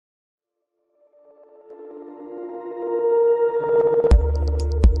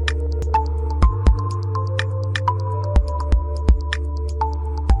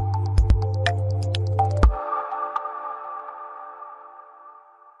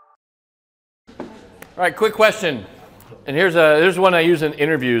All right, quick question. And here's one I use in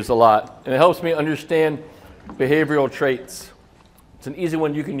interviews a lot, and it helps me understand behavioral traits. It's an easy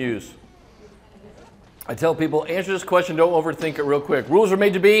one you can use. I tell people, answer this question, don't overthink it real quick. Rules are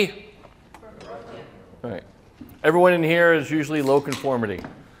made to be? All right. Everyone in here is usually low conformity.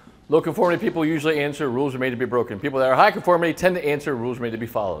 Low conformity people usually answer rules are made to be broken. People that are high conformity tend to answer rules are made to be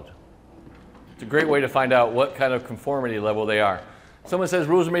followed. It's a great way to find out what kind of conformity level they are. Someone says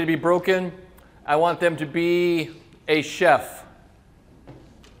rules are made to be broken. I want them to be a chef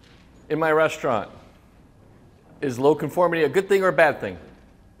in my restaurant. Is low conformity a good thing or a bad thing?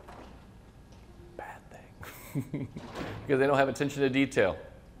 Bad thing. Because they don't have attention to detail.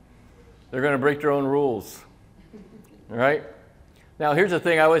 They're going to break their own rules. All right? Now, here's the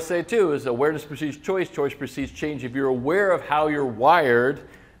thing I always say, too, is awareness precedes choice, choice precedes change. If you're aware of how you're wired,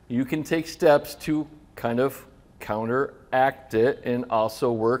 you can take steps to kind of counteract it and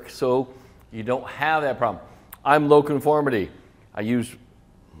also work so you don't have that problem. I'm low conformity. I use,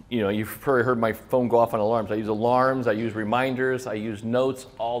 you've probably heard my phone go off on alarms. I use alarms, I use reminders, I use notes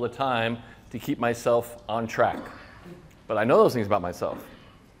all the time to keep myself on track. But I know those things about myself.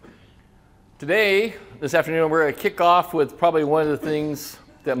 Today, this afternoon, we're going to kick off with probably one of the things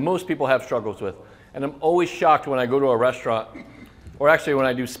that most people have struggles with. And I'm always shocked when I go to a restaurant, or actually when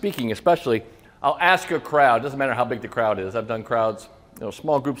I do speaking especially, I'll ask a crowd, doesn't matter how big the crowd is. I've done crowds,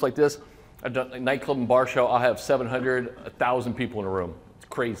 small groups like this. I've done a nightclub and bar show. I'll have 700, 1,000 people in a room. It's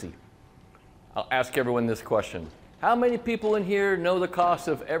crazy. I'll ask everyone this question. How many people in here know the cost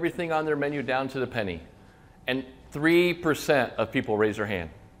of everything on their menu down to the penny? And 3% of people raise their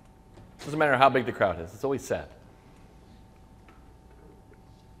hand. Doesn't matter how big the crowd is. It's always sad.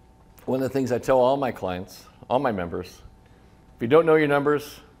 One of the things I tell all my clients, all my members, if you don't know your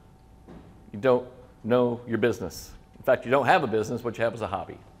numbers, you don't know your business. In fact, you don't have a business. What you have is a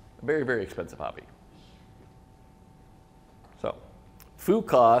hobby. A very, very expensive hobby. So, food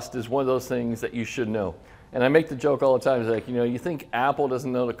cost is one of those things that you should know. And I make the joke all the time. It's like, you think Apple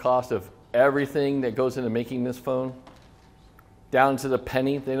doesn't know the cost of everything that goes into making this phone? Down to the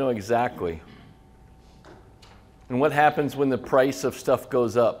penny, they know exactly. And what happens when the price of stuff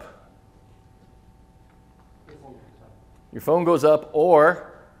goes up? Your phone goes up,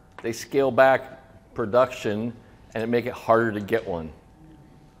 or they scale back production and it make it harder to get one.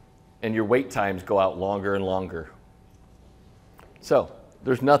 And your wait times go out longer and longer. So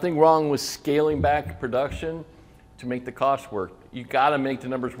there's nothing wrong with scaling back production to make the cost work. You got to make the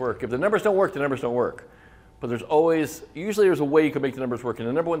numbers work. If the numbers don't work, the numbers don't work. But usually there's a way you can make the numbers work. And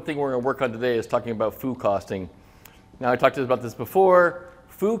the number one thing we're going to work on today is talking about food costing. Now, I talked to you about this before.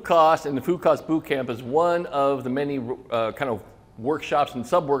 Food cost and the Food Cost Bootcamp is one of the many kind of workshops and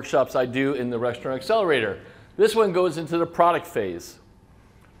sub-workshops I do in the Restaurant Accelerator. This one goes into the product phase.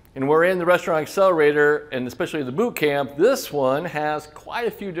 And we're in the Restaurant Accelerator, and especially the boot camp, this one has quite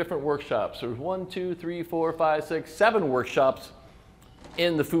a few different workshops. There's 1, 2, 3, 4, 5, 6, 7 workshops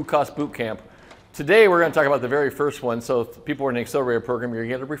in the Food Cost Bootcamp. Today, we're going to talk about the very first one. So if people are in the Accelerator program, you're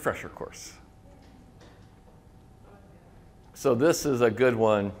going to get a refresher course. So this is a good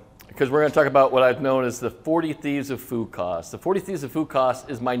one because we're going to talk about what I've known as the 40 Thieves of Food Cost. The 40 Thieves of Food Cost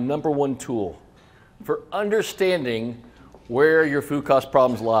is my #1 tool for understanding where your food cost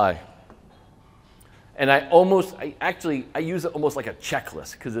problems lie. And I use it almost like a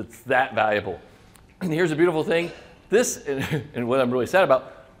checklist because it's that valuable. And here's the beautiful thing. This, and what I'm really sad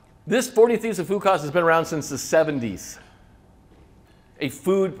about, this 40 Thieves of Food Cost has been around since the 70s.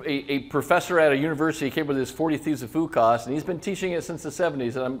 A professor at a university came up with this 40 Thieves of Food Cost, and he's been teaching it since the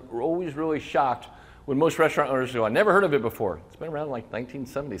 70s, and I'm always really shocked when most restaurant owners go, I never heard of it before. It's been around like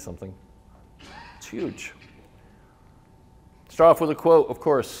 1970 something. It's huge. Start off with a quote, of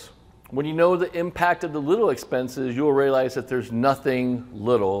course. When you know the impact of the little expenses, you'll realize that there's nothing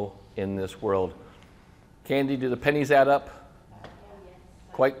little in this world. Candy, do the pennies add up?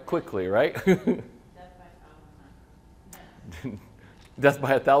 Quite quickly, right? Death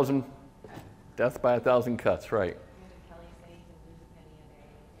by 1,000 cuts, right?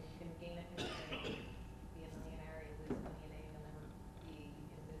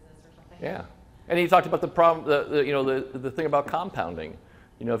 Yeah, and he talked about the problem, the thing about compounding.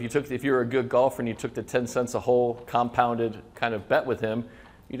 If you were a good golfer and you took the 10 cents a hole compounded kind of bet with him,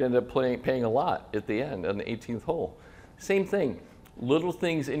 you'd end up paying a lot at the end on the 18th hole. Same thing. Little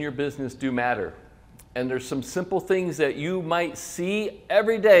things in your business do matter. And there's some simple things that you might see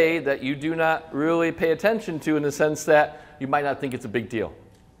every day that you do not really pay attention to in the sense that you might not think it's a big deal.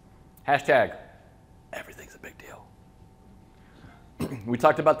 Hashtag, everything's a big deal. We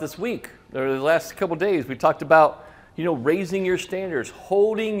talked about this week, or the last couple days, we talked about You know, raising your standards,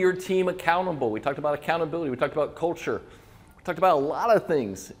 holding your team accountable. We talked about accountability. We talked about culture. We talked about a lot of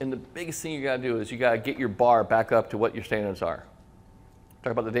things. And the biggest thing you got to do is you got to get your bar back up to what your standards are.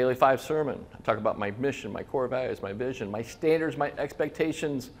 Talk about the Daily 5 sermon. I talk about my mission, my core values, my vision, my standards, my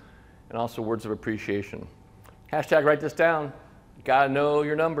expectations, and also words of appreciation. Hashtag write this down. You got to know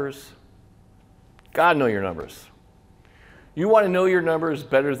your numbers. Got to know your numbers. You want to know your numbers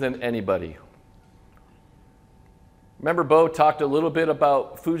better than anybody. Remember, Bo talked a little bit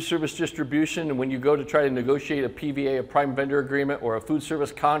about food service distribution, and when you go to try to negotiate a PVA, a prime vendor agreement, or a food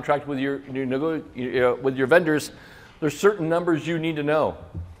service contract with your vendors, there's certain numbers you need to know.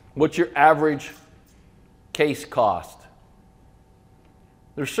 What's your average case cost?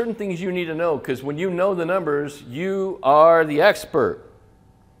 There's certain things you need to know, because when you know the numbers, you are the expert.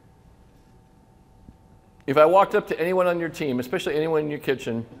 If I walked up to anyone on your team, especially anyone in your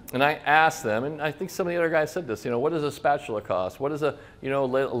kitchen, and I asked them, and I think some of the other guys said this, you know, what does a spatula cost? What does a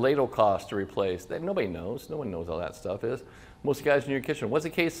ladle cost to replace? Nobody knows. No one knows all that stuff is. Most of the guys in your kitchen, what's a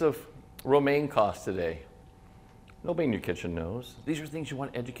case of romaine cost today? Nobody in your kitchen knows. These are things you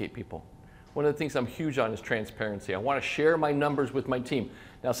want to educate people. One of the things I'm huge on is transparency. I want to share my numbers with my team.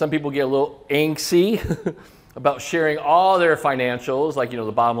 Now, some people get a little angsty about sharing all their financials, like, you know,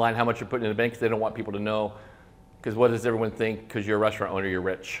 the bottom line, how much you're putting in the bank, because they don't want people to know. Because what does everyone think? Because you're a restaurant owner, you're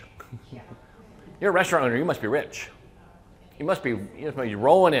rich. You're a restaurant owner, you must be rich. You must be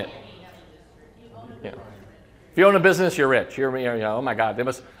rolling it. Yeah. If you own a business, you're rich. You're, oh my God, they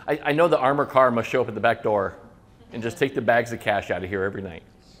must. I know the armor car must show up at the back door and just take the bags of cash out of here every night.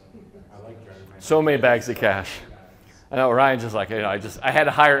 So many bags of cash. I know Ryan's just like, you know, I had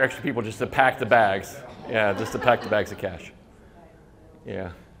to hire extra people just to pack the bags. Yeah, just to pack the bags of cash.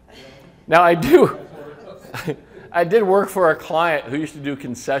 Yeah. Now I did work for a client who used to do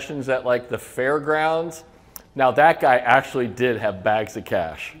concessions at like the fairgrounds. Now that guy actually did have bags of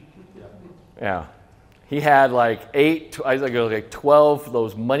cash. Yeah. He had like 12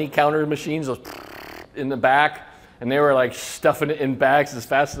 those money counter machines those in the back, and they were like stuffing it in bags as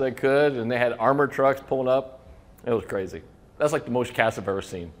fast as they could, and they had armored trucks pulling up. It was crazy. That's like the most cash I've ever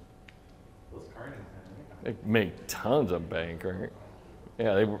seen. They make tons of bank, right?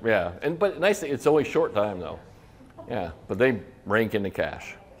 Yeah, but nice thing, it's always short time though. Yeah, but they rank in the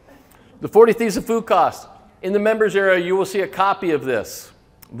cash. The 40 Thieves of Food Cost. In the members area, you will see a copy of this.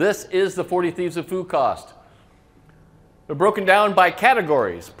 This is the 40 Thieves of Food Cost. They're broken down by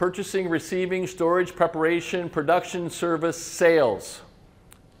categories: purchasing, receiving, storage, preparation, production, service, sales.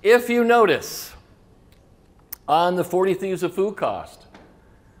 If you notice, on the 40 Thieves of Food Cost,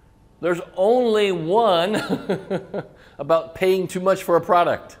 there's only one about paying too much for a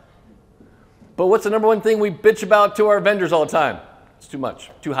product. But what's the number one thing we bitch about to our vendors all the time? It's too much,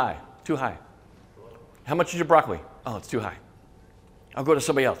 too high, too high. How much is your broccoli? Oh, it's too high. I'll go to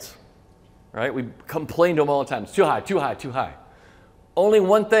somebody else. Right? We complain to them all the time. It's too high, too high, too high. Only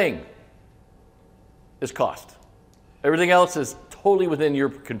one thing is cost. Everything else is totally within your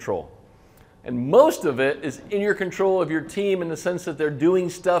control. And most of it is in your control of your team in the sense that they're doing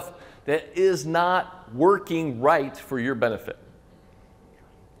stuff that is not working right for your benefit.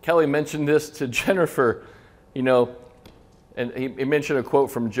 Kelly mentioned this to Jennifer, you know, and he mentioned a quote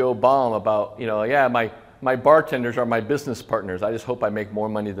from Joe Baum about, you know, yeah, my bartenders are my business partners. I just hope I make more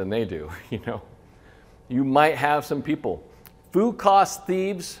money than they do, you know. You might have some people. Food cost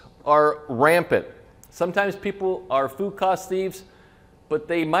thieves are rampant. Sometimes people are food cost thieves, but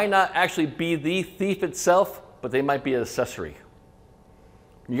they might not actually be the thief itself, but they might be an accessory.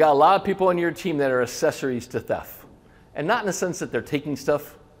 You got a lot of people on your team that are accessories to theft. And not in the sense that they're taking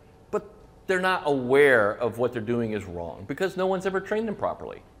stuff, but they're not aware of what they're doing is wrong because no one's ever trained them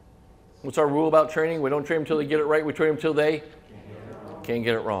properly. What's our rule about training? We don't train them until they get it right. We train them until they can't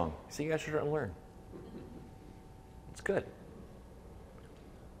get it wrong. See, you guys are starting to learn. It's good.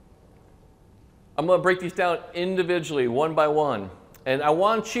 I'm going to break these down individually, one by one. And I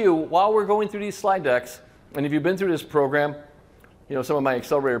want you, while we're going through these slide decks, and if you've been through this program, you know, some of my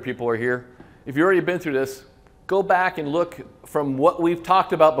accelerator people are here. If you've already been through this, go back and look from what we've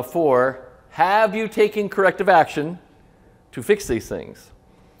talked about before. Have you taken corrective action to fix these things?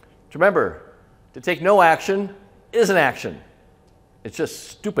 Remember, to take no action isn't action. It's just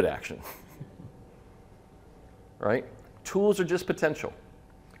stupid action. Right? Tools are just potential.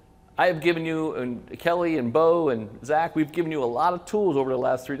 I have given you, and Kelly and Bo and Zach, we've given you a lot of tools over the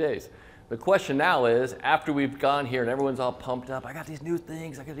last 3 days. The question now is, after we've gone here and everyone's all pumped up, I got these new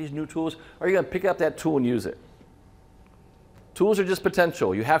things, I got these new tools, are you going to pick up that tool and use it? Tools are just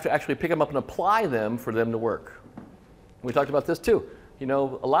potential. You have to actually pick them up and apply them for them to work. We talked about this too. You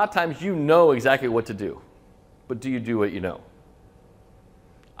know, a lot of times you know exactly what to do, but do you do what you know?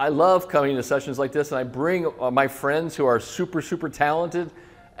 I love coming to sessions like this, and I bring my friends who are super, super talented,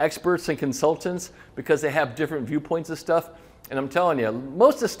 experts and consultants, because they have different viewpoints of stuff. And I'm telling you,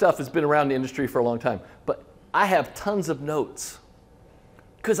 most of the stuff has been around the industry for a long time, but I have tons of notes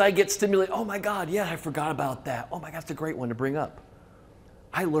because I get stimulated. Oh my God, yeah, I forgot about that. Oh my God, that's a great one to bring up.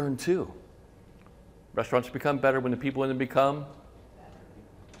 I learn too. Restaurants become better when the people in them become.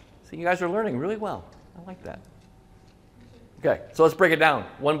 See, you guys are learning really well. I like that. Okay, so let's break it down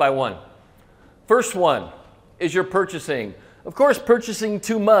one by one. First one is your purchasing. Of course, purchasing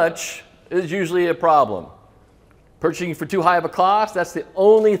too much is usually a problem. Purchasing for too high of a cost, that's the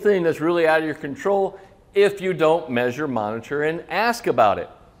only thing that's really out of your control if you don't measure, monitor, and ask about it.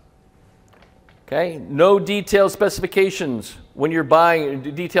 Okay, no detailed specifications when you're buying,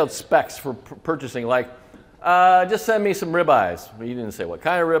 detailed specs for purchasing, like just send me some ribeyes. Well, you didn't say what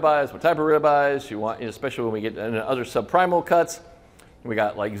kind of ribeyes, what type of ribeyes you want, especially when we get into other subprimal cuts. We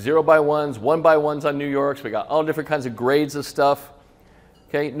got like 0x1s, 1x1s on New Yorks. We got all different kinds of grades of stuff.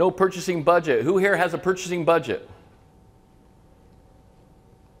 Okay, no purchasing budget. Who here has a purchasing budget?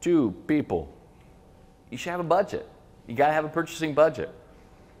 2 people. You should have a budget. You got to have a purchasing budget.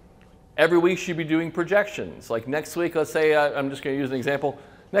 Every week you should be doing projections. Like next week, let's say, I'm just going to use an example.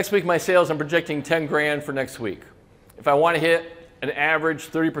 Next week, my sales, I'm projecting 10 grand for next week. If I want to hit an average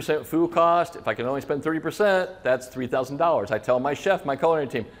 30% food cost, if I can only spend 30%, that's $3,000. I tell my chef, my culinary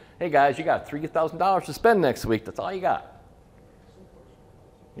team, hey guys, you got $3,000 to spend next week. That's all you got.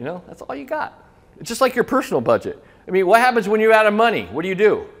 You know, that's all you got. It's just like your personal budget. I mean, what happens when you're out of money? What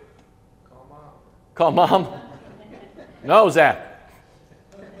do? Call mom. Call mom? No, Zach.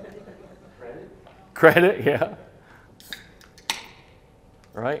 Credit, yeah.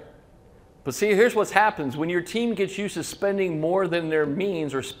 All right. But see, here's what happens. When your team gets used to spending more than their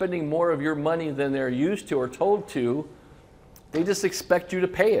means or spending more of your money than they're used to or told to, they just expect you to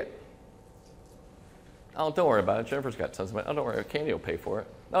pay it. Oh, don't worry about it. Jennifer's got tons of money. Oh, don't worry. Candy will pay for it.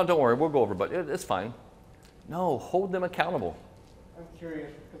 Oh, don't worry. We'll go over, but it's fine. No, hold them accountable. I'm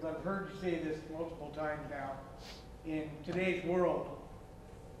curious, because I've heard you say this multiple times now. In today's world,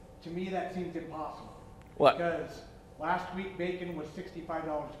 to me that seems impossible. What? Because last week bacon was $65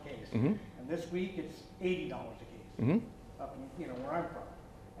 a case, and this week it's $80 a case, up in, where I'm from.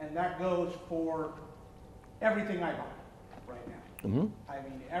 And that goes for everything I buy right now. I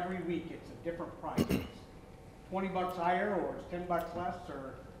mean, every week it's a different price. It's 20 bucks higher, or it's 10 bucks less,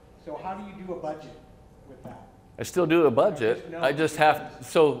 or so. How do you do a budget with that? I still do a budget. I just have,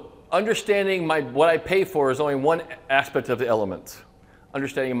 so understanding what I pay for is only one aspect of the elements.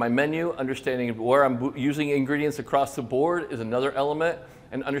 Understanding my menu, understanding where I'm using ingredients across the board is another element,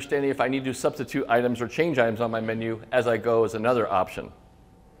 and understanding if I need to substitute items or change items on my menu as I go is another option.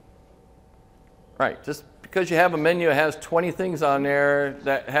 Right, just because you have a menu that has 20 things on there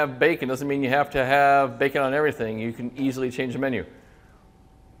that have bacon doesn't mean you have to have bacon on everything. You can easily change the menu.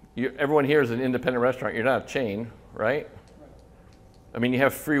 Everyone here is an independent restaurant. You're not a chain, right? I mean, you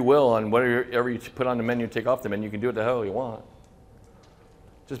have free will on whatever you put on the menu, take off the menu. You can do it the hell you want.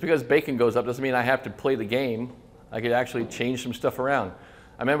 Just because bacon goes up doesn't mean I have to play the game. I could actually change some stuff around.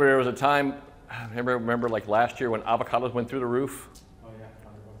 I remember there was a time, I remember like last year when avocados went through the roof. Oh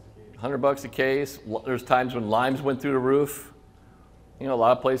yeah, $100 a case. There's times when limes went through the roof. A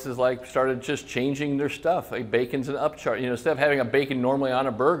lot of places like started just changing their stuff. Like bacon's an upcharge. Instead of having a bacon normally on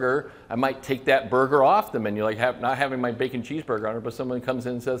a burger, I might take that burger off the menu, like not having my bacon cheeseburger on it, but someone comes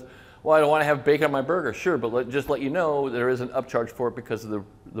in and says, well, I don't want to have bacon on my burger. Sure, but just let you know there is an upcharge for it because of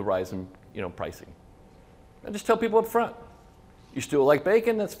the rise in pricing. And just tell people up front. You still like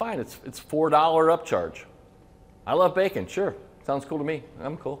bacon? That's fine. It's $4 upcharge. I love bacon. Sure, sounds cool to me.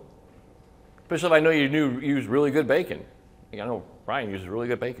 I'm cool. Especially if I know you use really good bacon. I know Brian uses really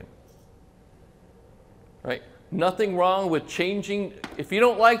good bacon. Right? Nothing wrong with changing. If you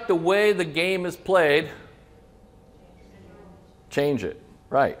don't like the way the game is played, change it.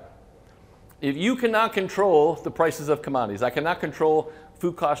 Right. If you cannot control the prices of commodities, I cannot control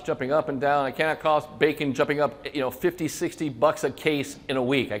food costs jumping up and down. I cannot cost bacon jumping up, 50, 60 bucks a case in a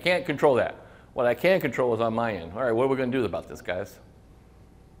week. I can't control that. What I can control is on my end. All right, what are we going to do about this, guys?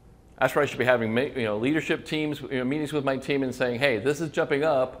 That's where I should be having leadership teams, meetings with my team and saying, hey, this is jumping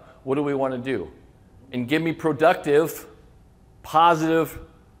up. What do we want to do? And give me productive, positive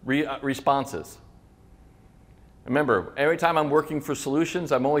responses. Remember, every time I'm working for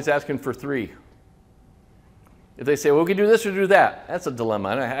solutions, I'm always asking for 3. If they say, well, we can do this or do that, that's a dilemma.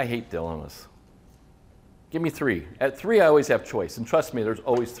 I hate dilemmas. Give me 3. At 3, I always have choice. And trust me, there's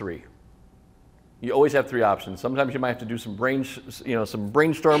always 3. You always have 3 options. Sometimes you might have to do some some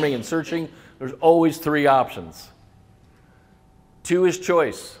brainstorming and searching. There's always 3 options. 2 is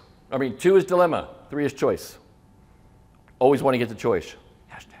choice. 2 is dilemma. 3 is choice. Always want to get the choice.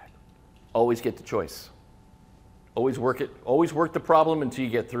 Hashtag. Always get the choice. Always work it. Always work the problem until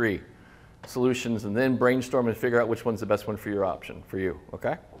you get 3 solutions, and then brainstorm and figure out which one's the best one for your option, for you,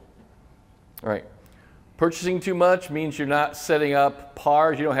 okay? All right. Purchasing too much means you're not setting up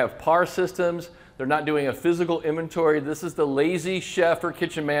PARs. You don't have PAR systems. They're not doing a physical inventory. This is the lazy chef or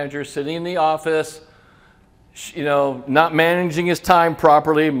kitchen manager sitting in the office, not managing his time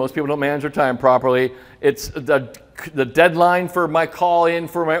properly. Most people don't manage their time properly. It's the deadline for my call in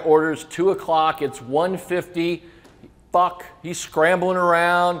for my order is 2 o'clock. It's 1:50. Fuck, he's scrambling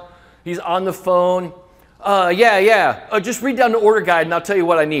around. He's on the phone. Just read down the order guide and I'll tell you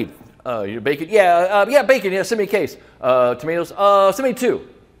what I need. Your bacon? Bacon. Yeah, send me a case. Tomatoes? Send me 2.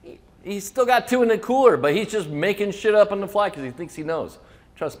 He's still got 2 in the cooler, but he's just making shit up on the fly because he thinks he knows.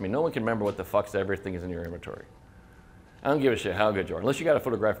 Trust me, no one can remember what the fuck's everything is in your inventory. I don't give a shit how good you are, unless you got a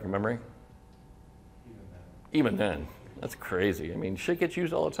photographic memory. Even then. That's crazy. Shit gets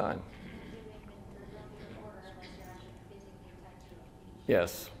used all the time.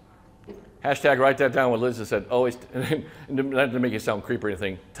 Yes. Hashtag write that down what Liz has said. Always, not to make it sound creepy or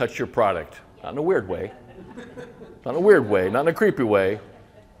anything, touch your product. Not in a weird way. Not in a weird way, not in a creepy way,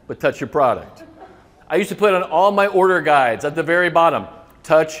 but touch your product. I used to put on all my order guides at the very bottom,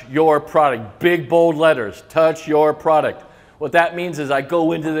 touch your product. Big, bold letters, touch your product. What that means is I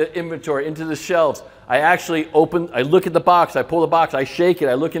go into the inventory, into the shelves. I actually I look at the box, I pull the box, I shake it,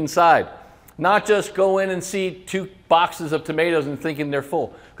 I look inside. Not just go in and see 2 boxes of tomatoes and thinking they're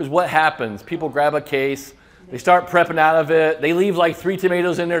full. Because what happens? People grab a case, they start prepping out of it, they leave like 3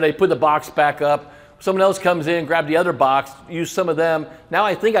 tomatoes in there, they put the box back up. Someone else comes in, grab the other box, use some of them. Now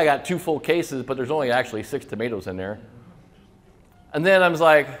I think I got 2 full cases, but there's only actually 6 tomatoes in there. And then I was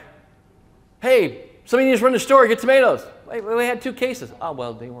like, hey, somebody needs to run the store, get tomatoes. Wait, we had 2 cases. Oh,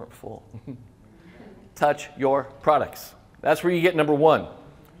 well, they weren't full. Touch your products. That's where you get number 1.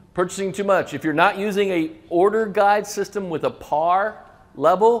 Purchasing too much. If you're not using a order guide system with a PAR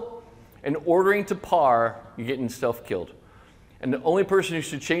level and ordering to PAR, you're getting yourself killed. And the only person who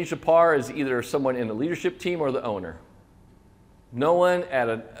should change the PAR is either someone in the leadership team or the owner. No one at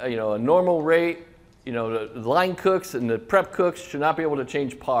a normal rate, the line cooks and the prep cooks should not be able to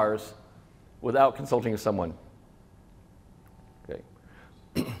change PARs without consulting with someone. Okay.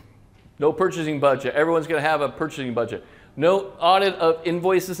 No purchasing budget. Everyone's going to have a purchasing budget. No audit of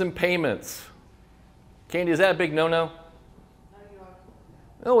invoices and payments. Candy, is that a big no-no?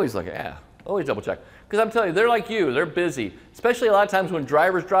 Always always double check. Because I'm telling you, they're like you, they're busy. Especially a lot of times when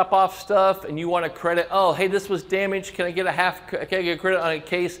drivers drop off stuff and you want to credit, oh, hey, this was damaged, can I get a credit on a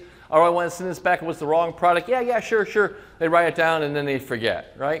case? Or I want to send this back, it was the wrong product. Yeah, sure. They write it down and then they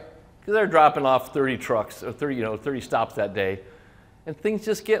forget, right? Because they're dropping off 30 trucks, or 30 stops that day. And things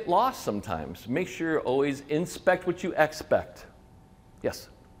just get lost sometimes. Make sure you always inspect what you expect. Yes?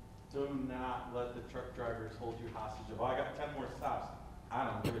 Do not let the truck drivers hold you hostage. If I got 10 more stops, I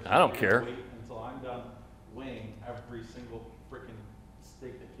don't give a shit. I don't care. Wait until I'm done weighing every single freaking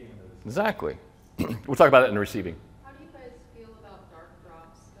steak that came into this. Exactly. We'll talk about it in receiving. How do you guys feel about dark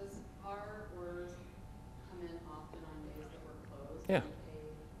drops? Does our orders come in often on days that we're closed? Yeah.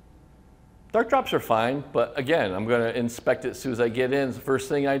 Dark drops are fine, but again, I'm going to inspect it as soon as I get in. The first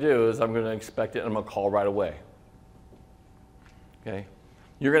thing I do is I'm going to inspect it and I'm going to call right away. Okay?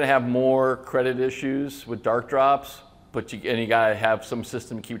 You're going to have more credit issues with dark drops, but you got to have some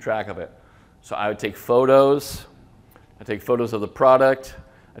system to keep track of it. So I would take photos. I take photos of the product.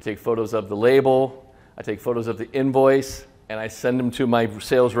 I take photos of the label. I take photos of the invoice, and I send them to my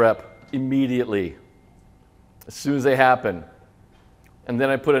sales rep immediately, as soon as they happen. And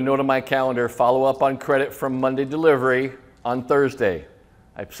then I put a note on my calendar, follow up on credit from Monday delivery on Thursday.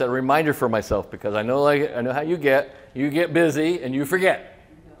 I set a reminder for myself because I know how you get. You get busy and you forget.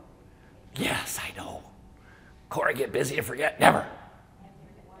 No. Yes, I know. Corey, get busy and forget? Never.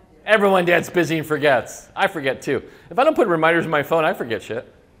 Everyone gets busy and forgets. I forget too. If I don't put reminders in my phone, I forget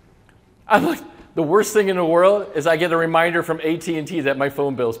shit. I'm like, the worst thing in the world is I get a reminder from AT&T that my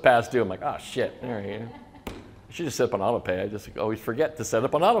phone bill's past due. I'm like, oh shit, all right. I should just set up on auto pay. I just always forget to set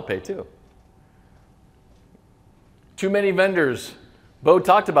up on auto pay too. Too many vendors. Bo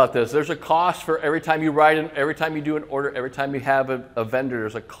talked about this. There's a cost for every time you write, every time you do an order, every time you have a vendor,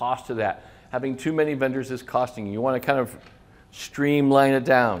 there's a cost to that. Having too many vendors is costing you. You want to kind of streamline it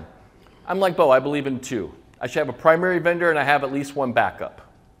down. I'm like Bo, I believe in 2. I should have a primary vendor and I have at least 1 backup.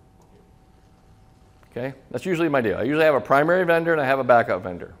 Okay, that's usually my deal. I usually have a primary vendor and I have a backup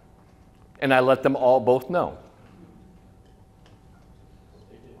vendor. And I let them all both know.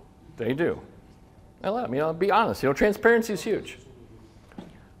 They do. I let them, be honest. Transparency is huge.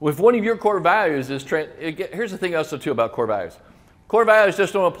 If one of your core values is, here's the thing also too about core values. Core values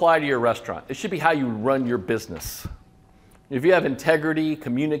just don't apply to your restaurant. It should be how you run your business. If you have integrity,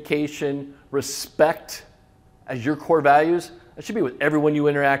 communication, respect as your core values, that should be with everyone you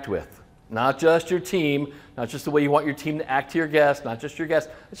interact with. Not just your team, not just the way you want your team to act to your guests, not just your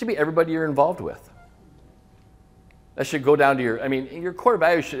guests. It should be everybody you're involved with. That should go down to your core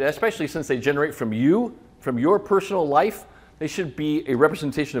values should, especially since they generate from you, from your personal life, they should be a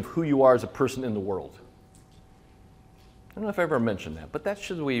representation of who you are as a person in the world. I don't know if I ever mentioned that, but that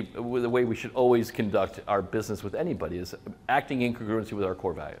should be the way we should always conduct our business with anybody, is acting in congruency with our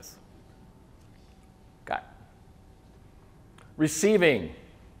core values. Got it. Receiving.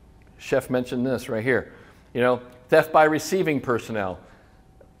 Chef mentioned this right here. Theft by receiving personnel.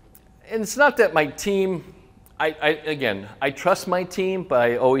 And it's not that my team, I trust my team, but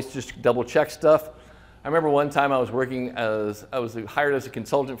I always just double check stuff. I remember one time I was hired as a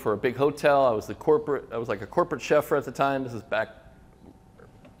consultant for a big hotel. I was like a corporate chef at the time. This is back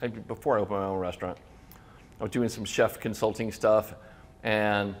before I opened my own restaurant. I was doing some chef consulting stuff,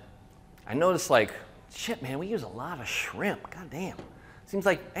 and I noticed shit, man, we use a lot of shrimp. God damn. Seems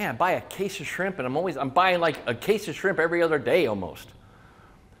like, man, I buy a case of shrimp, and I'm buying like a case of shrimp every other day almost.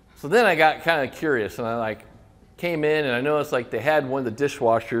 So then I got kind of curious, and I came in, and I noticed they had one of the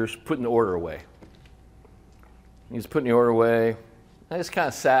dishwashers putting the order away. He was putting the order away. I just kind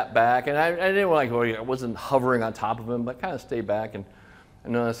of sat back, and I didn't I wasn't hovering on top of him, but kind of stayed back, and I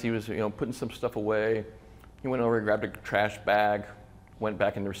noticed he was putting some stuff away. He went over and grabbed a trash bag, went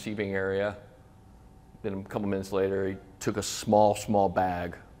back in the receiving area. Then a couple minutes later, he took a small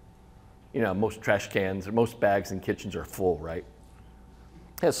bag. Most trash cans, or most bags in kitchens are full, right?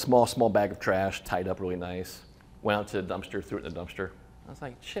 He had a small bag of trash, tied up really nice. Went out to the dumpster, threw it in the dumpster. I was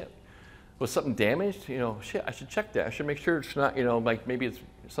like, shit, was something damaged? Shit, I should check that. I should make sure it's not, maybe it's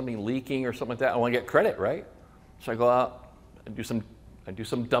something leaking or something like that. I want to get credit, right? So I go out, I do some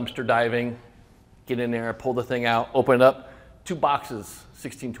dumpster diving, get in there, pull the thing out, open it up, 2 boxes,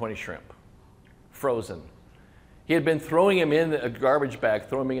 1620 shrimp. Frozen. He had been throwing him in a garbage bag,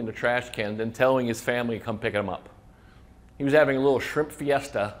 throwing him in the trash can, then telling his family to come pick him up. He was having a little shrimp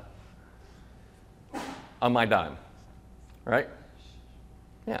fiesta on my dime, right?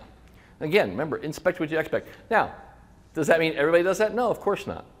 Yeah. Again, remember, inspect what you expect. Now, does that mean everybody does that? No, of course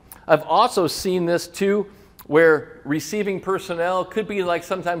not. I've also seen this too, where receiving personnel could be like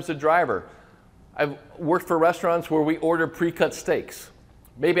sometimes the driver. I've worked for restaurants where we order pre-cut steaks.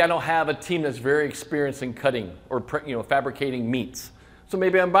 Maybe I don't have a team that's very experienced in cutting or fabricating meats. So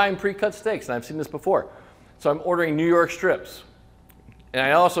maybe I'm buying pre-cut steaks, and I've seen this before. So I'm ordering New York strips. And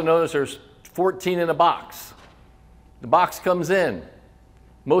I also notice there's 14 in a box. The box comes in.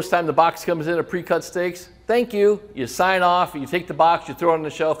 Most time the box comes in of pre-cut steaks. Thank you. You sign off, you take the box, you throw it on the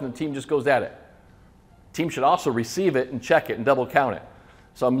shelf, and the team just goes at it. The team should also receive it and check it and double count it.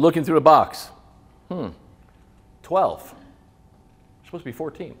 So I'm looking through the box. 12. Supposed to be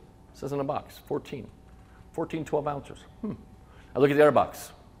 14. It says in the box, 14. 14 12 ounces. I look at the other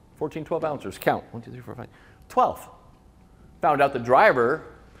box. 14 12 ounces. Count. 1, 2, 3, 4, 5. 12. Found out the driver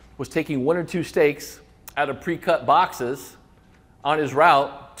was taking 1 or 2 steaks out of pre-cut boxes on his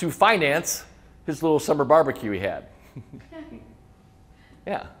route to finance his little summer barbecue he had.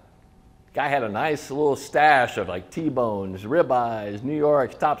 Yeah. Guy had a nice little stash of T-bones, ribeyes, New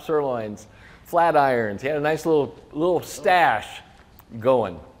York's, top sirloins, flat irons. He had a nice little stash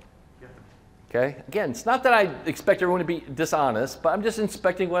going. Okay? Again, it's not that I expect everyone to be dishonest, but I'm just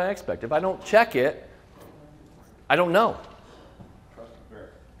inspecting what I expect. If I don't check it, I don't know. Trust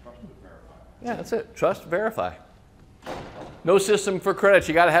and verify. Yeah, that's it. Trust, verify. No system for credits.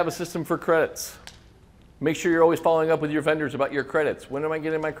 You got to have a system for credits. Make sure you're always following up with your vendors about your credits. When am I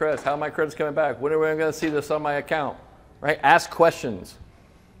getting my credits? How are my credits coming back? When am I going to see this on my account? Right? Ask questions.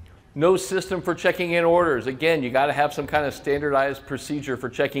 No system for checking in orders. Again, you got to have some kind of standardized procedure for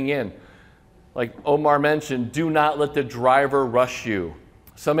checking in. Like Omar mentioned, do not let the driver rush you.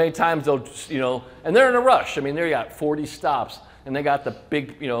 So many times they'll, and they're in a rush. I mean, they got 40 stops, and they got the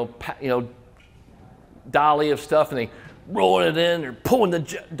big, dolly of stuff, and they rolling it in, they're pulling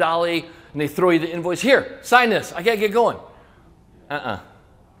the dolly, and they throw you the invoice. Here, sign this. I gotta get going. I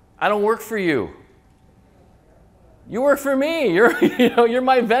don't work for you. You work for me. You're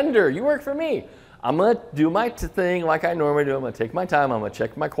my vendor. You work for me. I'm going to do my thing like I normally do. I'm going to take my time. I'm going to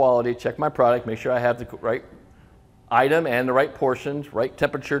check my quality, check my product, make sure I have the right item and the right portions, right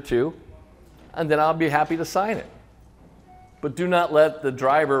temperature too, and then I'll be happy to sign it. But do not let the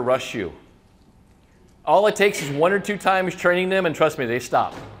driver rush you. All it takes is 1 or 2 times training them, and trust me, they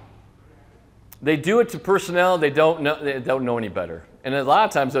stop. They do it to personnel, they don't know any better. And a lot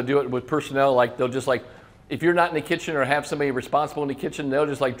of times they'll do it with personnel, like they'll just like, if you're not in the kitchen or have somebody responsible in the kitchen, they'll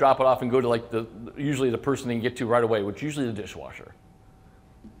just like drop it off and go to like usually the person they can get to right away, which is usually the dishwasher.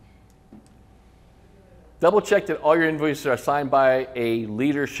 Double check that all your invoices are signed by a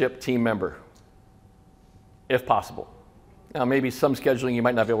leadership team member, if possible. Now maybe some scheduling you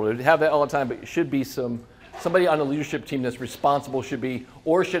might not be able to have that all the time, but it should be somebody on the leadership team that's responsible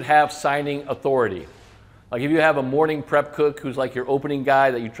should have signing authority. Like if you have a morning prep cook who's like your opening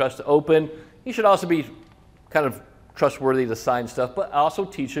guy that you trust to open, he should also be kind of trustworthy to sign stuff, but also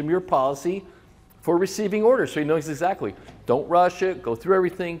teach him your policy for receiving orders so he knows exactly. Don't rush it, go through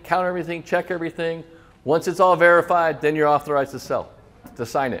everything, count everything, check everything. Once it's all verified, then you're authorized to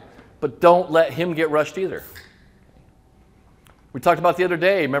sign it. But don't let him get rushed either. We talked about the other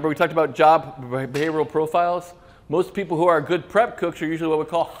day, remember we talked about job behavioral profiles? Most people who are good prep cooks are usually what we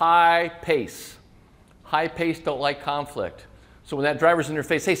call high pace. High pace don't like conflict. So when that driver's in your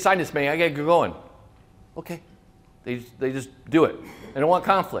face, hey, sign this, man, I gotta get going. Okay, they just do it. They don't want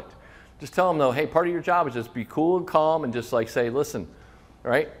conflict. Just tell them though, hey, part of your job is just be cool and calm and just like say, listen,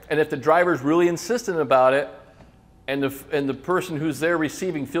 right? And if the driver's really insistent about it and the person who's there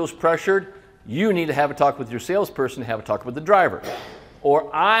receiving feels pressured, you need to have a talk with your salesperson, have a talk with the driver.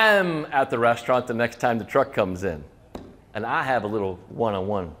 Or I'm at the restaurant the next time the truck comes in and I have a little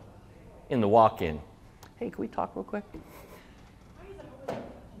one-on-one in the walk-in. Hey, can we talk real quick?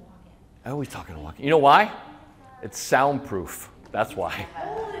 I always talking to walk-in. You know why? It's soundproof. That's why.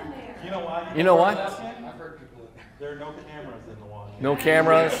 You know why? You know why? There are no cameras in the walk-in. No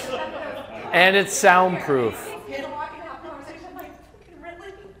cameras. And it's soundproof.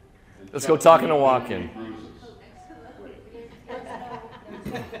 Let's go talking to walk-in.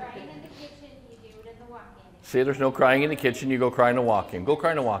 See, there's no crying in the kitchen. You go cry in the walk-in. Go cry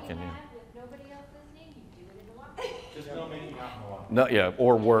in the walk-in. Yeah. Just no making out in the walk-in. No, yeah,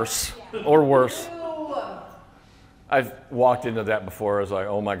 or worse. Or worse. I've walked into that before. I was like,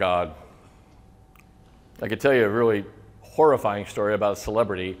 oh my God. I could tell you a really horrifying story about a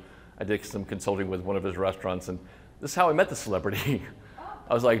celebrity. I did some consulting with one of his restaurants, and this is how I met the celebrity.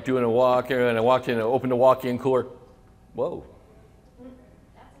 I was like doing a walk-in, and I walked in and opened the walk-in cooler. Whoa.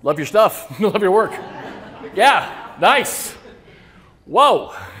 Love your stuff. Love your work. Yeah, nice.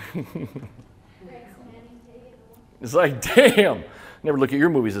 Whoa. It's like, damn. Never look at your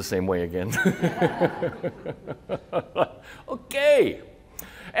movies the same way again. Okay.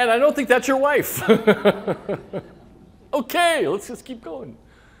 And I don't think that's your wife. Okay, let's just keep going.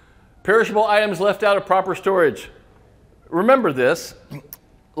 Perishable items left out of proper storage. Remember this.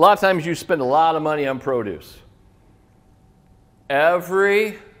 A lot of times you spend a lot of money on produce.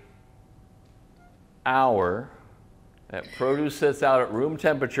 Every hour that produce sits out at room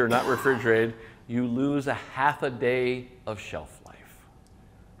temperature, not refrigerated, you lose a half a day of shelf life.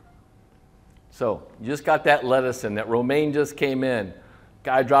 So you just got that lettuce in, that romaine just came in.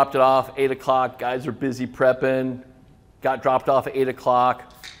 Guy dropped it off, 8 o'clock, guys are busy prepping, got dropped off at 8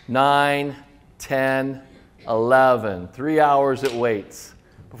 o'clock, 9, 10, 11, 3 hours it waits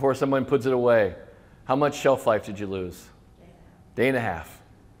before someone puts it away. How much shelf life did you lose? Day and a half.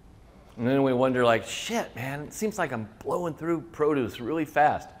 And then we wonder like, shit, man, it seems like I'm blowing through produce really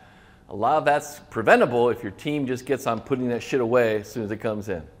fast. A lot of that's preventable if your team just gets on putting that shit away as soon as it comes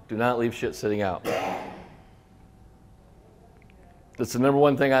in. Do not leave shit sitting out. That's the number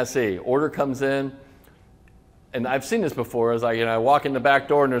one thing I see. Order comes in, and I've seen this before. As I walk in the back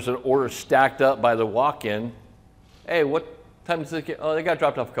door and there's an order stacked up by the walk-in. Hey, what time does it get? Oh, they got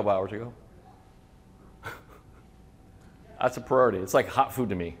dropped off a couple hours ago. That's a priority. It's like hot food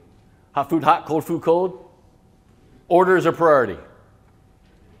to me. Hot food hot, cold food cold. Order is a priority.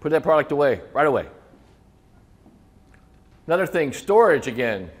 Put that product away right away. Another thing, storage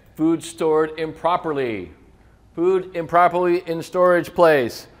again. Food stored improperly. Food improperly in storage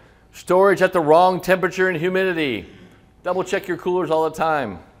place. Storage at the wrong temperature and humidity. Double check your coolers all the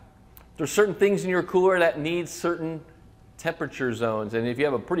time. There's certain things in your cooler that need certain temperature zones. And if you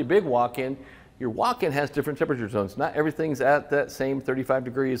have a pretty big walk-in, your walk-in has different temperature zones. Not everything's at that same 35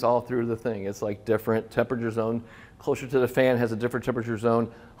 degrees all through the thing. It's like different temperature zone. Closer to the fan has a different temperature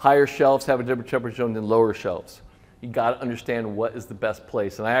zone. Higher shelves have a different temperature zone than lower shelves. You got to understand what is the best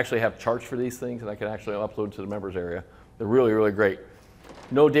place. And I actually have charts for these things, and I can actually upload to the members area. They're really, really great.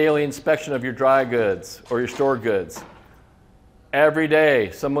 No daily inspection of your dry goods or your stored goods. Every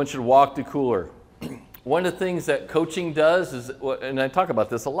day, someone should walk the cooler. One of the things that coaching does is, and I talk about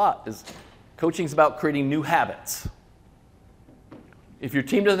this a lot, is coaching is about creating new habits. If your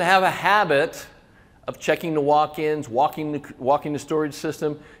team doesn't have a habit of checking the walk-ins, walking the storage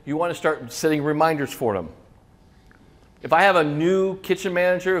system, you want to start setting reminders for them. If I have a new kitchen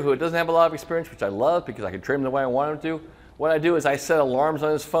manager who doesn't have a lot of experience, which I love because I can train him the way I want him to, what I do is I set alarms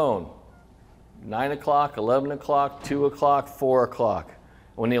on his phone. 9 o'clock, 11 o'clock, 2 o'clock, 4 o'clock.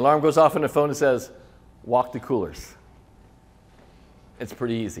 When the alarm goes off on the phone, it says, walk the coolers. It's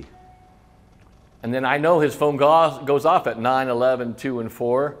pretty easy. And then I know his phone goes off at 9, 11, 2, and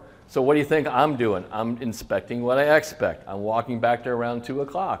 4. So what do you think I'm doing? I'm inspecting what I expect. I'm walking back there around 2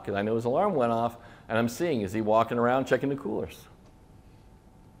 o'clock because I know his alarm went off, and I'm seeing, is he walking around checking the coolers?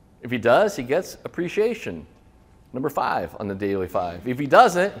 If he does, he gets appreciation. Number 5 on the daily 5. If he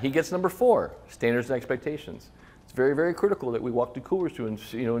doesn't, he gets number 4, standards and expectations. It's very, very critical that we walk the coolers to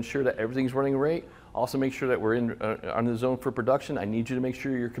ensure that everything's running right. Also make sure that we're on the zone for production. I need you to make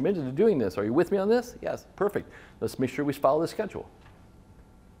sure you're committed to doing this. Are you with me on this? Yes, perfect. Let's make sure we follow the schedule.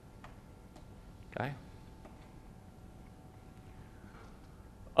 Okay?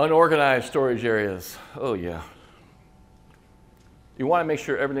 Unorganized storage areas. Oh yeah. You want to make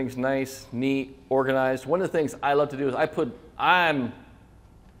sure everything's nice, neat, organized. One of the things I love to do is I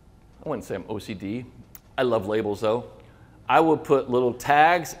wouldn't say I'm OCD. I love labels though. I will put little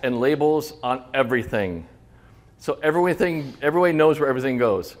tags and labels on everything. So everybody knows where everything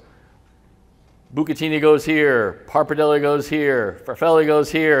goes. Bucatini goes here, Pappardelle goes here, Farfalle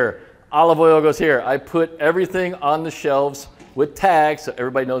goes here, olive oil goes here. I put everything on the shelves with tags so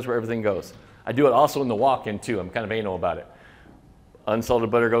everybody knows where everything goes. I do it also in the walk-in too. I'm kind of anal about it.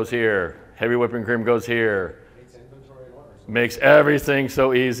 Unsalted butter goes here, heavy whipping cream goes here. Makes inventory and orders. Makes everything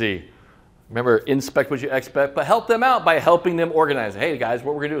so easy. Remember, inspect what you expect, but help them out by helping them organize. Hey guys,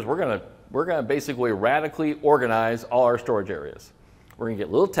 what we're gonna do is we're gonna basically radically organize all our storage areas. We're gonna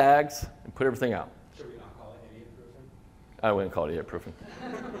get little tags and put everything out. Should we not call it idiot proofing? I wouldn't call it idiot proofing.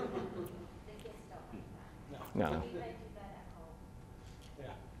 No.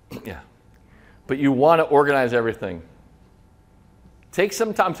 Yeah. But you want to organize everything. Take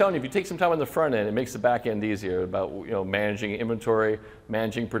some time, I'm telling you, if you take some time on the front end, it makes the back end easier about managing inventory,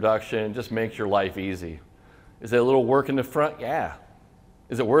 managing production, just makes your life easy. Is it a little work in the front? Yeah.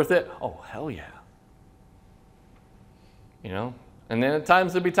 Is it worth it? Oh, hell yeah. And then at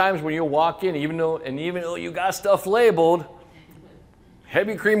times there'll be times when you'll walk in, even though you got stuff labeled,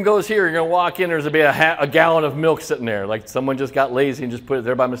 heavy cream goes here, you're gonna walk in, there's gonna be a gallon of milk sitting there, like someone just got lazy and just put it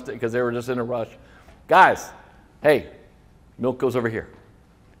there by mistake because they were just in a rush. Guys, hey, milk goes over here.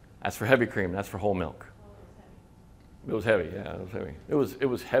 That's for heavy cream, that's for whole milk. It was heavy, yeah, it was heavy. It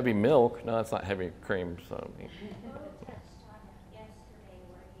was heavy milk. No, it's not heavy cream, so. Bo touched on it yesterday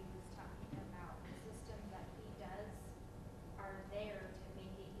where he was talking about the systems that he does are there to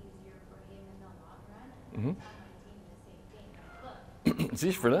make it easier for him in the long run. And on my team, the same thing. Look, It's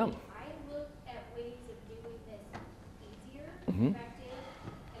easy for them. I look at ways of doing this easier, effective,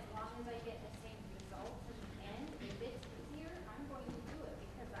 as long as I get the same results in the end. If it's easier, I'm going to do it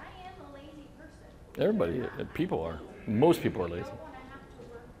because I am a lazy person. Everybody, people are. Most people are lazy. I don't want to have to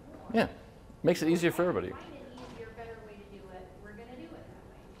work more. Yeah, makes it easier for everybody. Find an easier, better way to do it. We're going to do it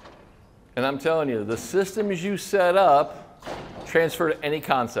that way. And I'm telling you, the systems you set up transfer to any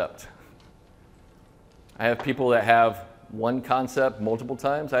concept. I have people that have one concept multiple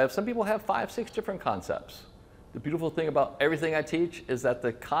times. I have some people have 5, 6 different concepts. The beautiful thing about everything I teach is that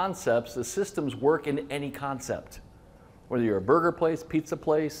the concepts, the systems work in any concept. Whether you're a burger place, pizza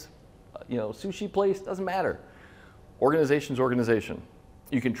place, sushi place, doesn't matter. Organization's organization.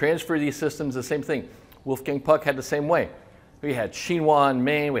 You can transfer these systems the same thing. Wolfgang Puck had the same way. We had Chinois in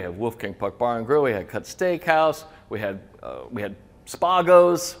Maine, we had Wolfgang Puck Bar and Grill, we had Cut Steakhouse, we had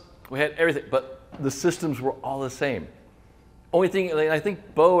Spagos, we had everything, but the systems were all the same. Only thing, I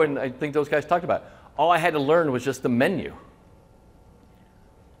think Bo and I think those guys talked about, all I had to learn was just the menu.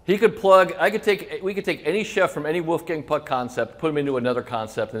 We could take any chef from any Wolfgang Puck concept, put them into another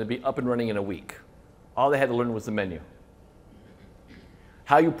concept, and it'd be up and running in a week. All they had to learn was the menu.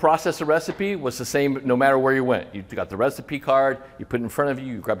 How you process a recipe was the same no matter where you went. You got the recipe card, you put it in front of you,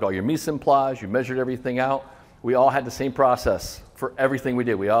 you grabbed all your mise en place, you measured everything out. We all had the same process for everything we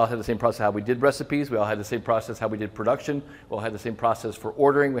did. We all had the same process how we did recipes. We all had the same process how we did production. We all had the same process for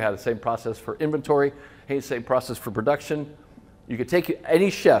ordering. We had the same process for inventory. The same process for production. You could take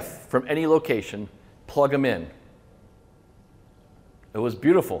any chef from any location, plug them in. It was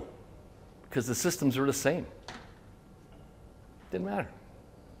beautiful because the systems were the same. Didn't matter.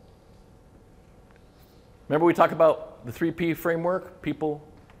 Remember we talked about the 3P framework? People,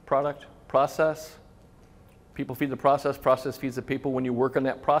 product, process. People feed the process, process feeds the people. When you work on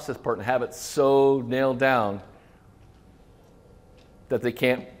that process part and have it so nailed down that they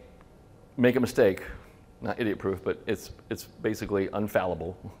can't make a mistake, not idiot-proof, but it's basically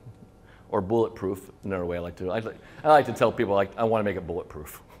unfallible or bulletproof. Another way I like to tell people, like, I want to make it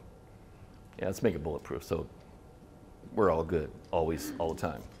bulletproof. Yeah, let's make it bulletproof so we're all good, always, all the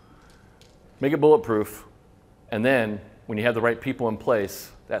time. Make it bulletproof, and then when you have the right people in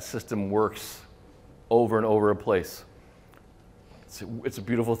place, that system works over and over in place. It's a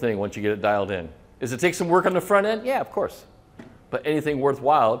beautiful thing once you get it dialed in. Does it take some work on the front end? Yeah, of course. But anything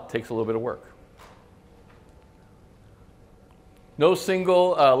worthwhile takes a little bit of work. No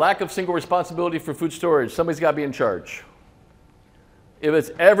single, lack of single responsibility for food storage. Somebody's got to be in charge. If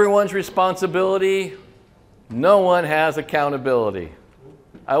it's everyone's responsibility, no one has accountability.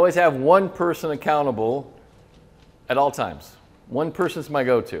 I always have one person accountable at all times. One person's my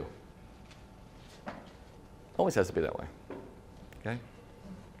go-to. Always has to be that way. Okay?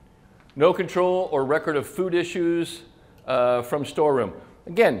 No control or record of food issues from storeroom.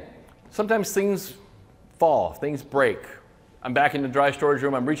 Again, sometimes things fall, things break. I'm back in the dry storage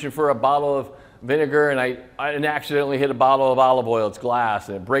room, I'm reaching for a bottle of vinegar, and I accidentally hit a bottle of olive oil, it's glass,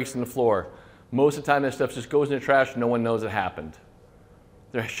 and it breaks on the floor. Most of the time that stuff just goes in the trash, no one knows it happened.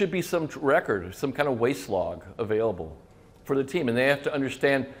 There should be some record, some kind of waste log available for the team, and they have to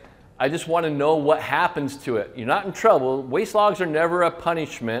understand, I just want to know what happens to it. You're not in trouble. Waste logs are never a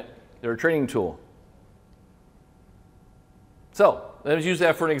punishment, they're a training tool. So, let's use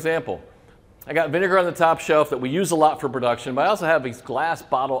that for an example. I got vinegar on the top shelf that we use a lot for production, but I also have these glass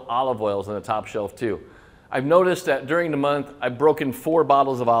bottle olive oils on the top shelf too. I've noticed that during the month, I've broken 4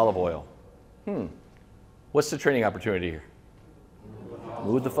 bottles of olive oil. What's the training opportunity here?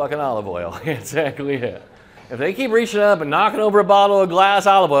 Move the fucking olive oil. Exactly it. If they keep reaching up and knocking over a bottle of glass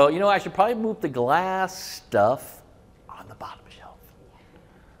olive oil, you know, I should probably move the glass stuff on the bottom shelf.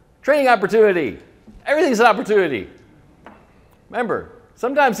 Training opportunity. Everything's an opportunity. Remember,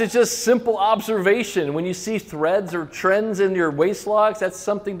 sometimes it's just simple observation. When you see threads or trends in your waste logs, that's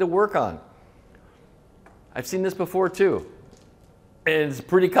something to work on. I've seen this before too. And it's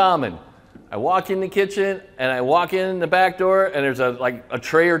pretty common. I walk in the kitchen and I walk in the back door and there's like a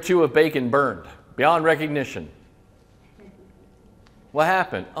tray or 2 of bacon burned beyond recognition. What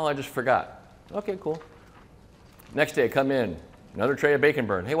happened? Oh, I just forgot. Okay, cool. Next day I come in, another tray of bacon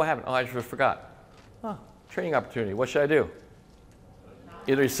burned. Hey, what happened? Oh, I just forgot. Oh, training opportunity. What should I do?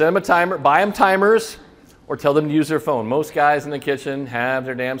 Either send them a timer, buy them timers, or tell them to use their phone. Most guys in the kitchen have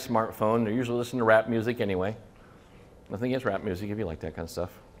their damn smartphone. They're usually listening to rap music anyway. Nothing against rap music if you like that kind of stuff,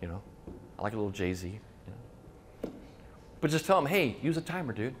 you know. I like a little Jay-Z, you know. But just tell them, hey, use a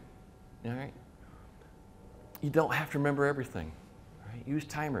timer, dude. All right? You don't have to remember everything. All right? Use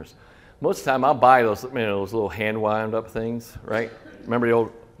timers. Most of the time, I'll buy those, you know, those little hand wound up things, right? Remember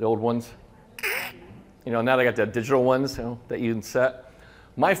the old ones? You know, now they got the digital ones, you know, that you can set.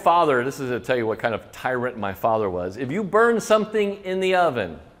 My father, this is to tell you what kind of tyrant my father was. If you burn something in the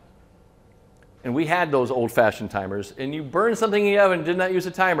oven, and we had those old-fashioned timers, and you burn something in the oven and did not use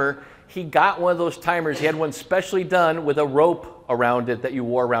a timer, he got one of those timers. He had one specially done with a rope around it that you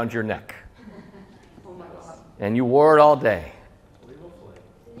wore around your neck. Oh my God. And you wore it all day.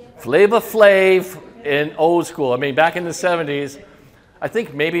 Flavor Flav in old school. I mean, back in the 70s, I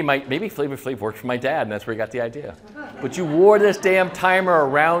think maybe Flavor Flav worked for my dad, and that's where he got the idea. But you wore this damn timer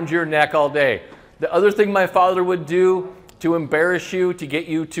around your neck all day. The other thing my father would do to embarrass you, to get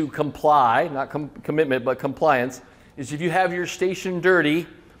you to comply, not commitment, but compliance, is if you have your station dirty,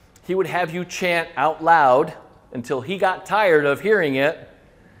 he would have you chant out loud until he got tired of hearing it,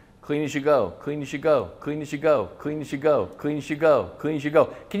 clean as you go, clean as you go, clean as you go, clean as you go, clean as you go, clean as you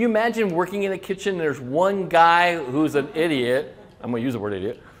go. Can you imagine working in a kitchen and there's one guy who's an idiot, I'm going to use the word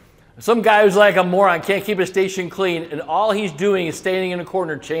idiot, some guy who's like a moron, can't keep his station clean, and all he's doing is standing in a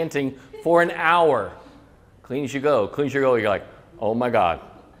corner chanting for an hour. Clean as you go, clean as you go. You're like, oh my God.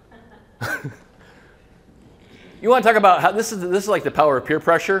 You want to talk about how this is like the power of peer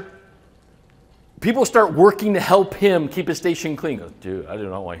pressure? People start working to help him keep his station clean. Goes, dude, I do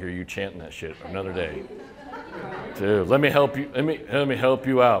not want to hear you chanting that shit another day. Dude, let me help you. Let me help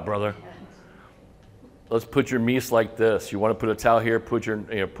you out, brother. Let's put your meese like this. You want to put a towel here, put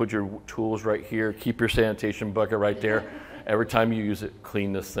your tools right here, keep your sanitation bucket right there. Every time you use it,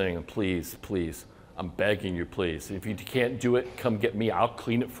 clean this thing, please, please. I'm begging you, please. If you can't do it, come get me. I'll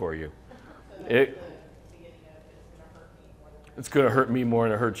clean it for you. It's going to hurt me more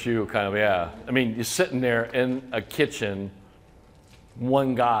than it hurts you, kind of, yeah. I mean, you're sitting there in a kitchen,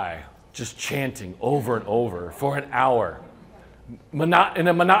 one guy just chanting over and over for an hour. In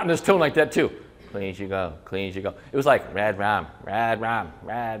a monotonous tone like that, too. Clean as you go, clean as you go. It was like, rad ram, rad ram,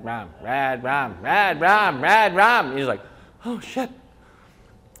 rad ram, rad ram, rad ram, rad ram. And he's like, oh, shit.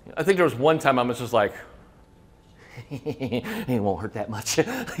 I think there was one time I was just like, It won't hurt that much, you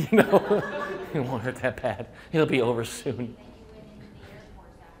know. It won't hurt that bad. It'll be over soon. Then you went into the Air Force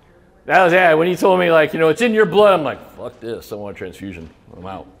afterwards. That was, yeah, when he told me, like, you know, it's in your blood, I'm like, fuck this, I want a transfusion. I'm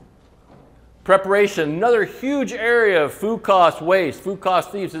out. Preparation, another huge area of food cost waste, food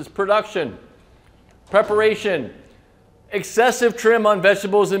cost thieves is production. Preparation, excessive trim on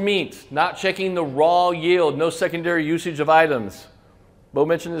vegetables and meat, not checking the raw yield, no secondary usage of items. Bo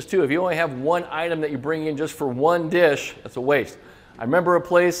mentioned this too. If you only have one item that you bring in just for one dish, that's a waste. I remember a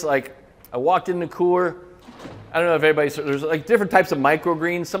place, like, I walked in the cooler. I don't know if everybody's, there's like different types of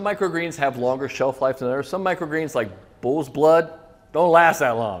microgreens. Some microgreens have longer shelf life than others. Some microgreens, like bull's blood, don't last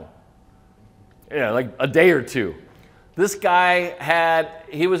that long. Yeah, like a day or two. This guy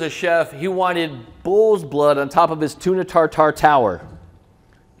he was a chef, he wanted bull's blood on top of his tuna tartare tower.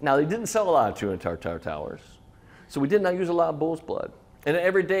 Now, they didn't sell a lot of tuna tartare towers, so we did not use a lot of bull's blood. And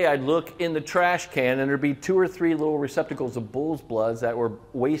every day I'd look in the trash can and there'd be 2 or 3 little receptacles of bull's bloods that were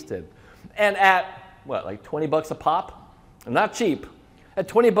wasted. And at, what, like 20 bucks a pop? Not cheap. At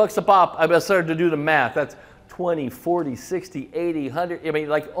 20 bucks a pop, I started to do the math. That's 20, 40, 60, 80, 100, I mean,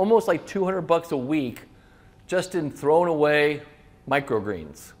 like almost like 200 bucks a week just in thrown away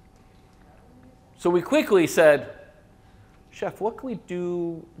microgreens. So we quickly said, Chef, what can we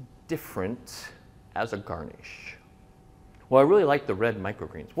do different as a garnish? Well, I really like the red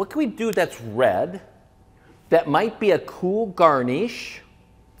microgreens. What can we do that's red that might be a cool garnish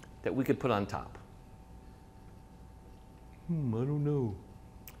that we could put on top? I don't know.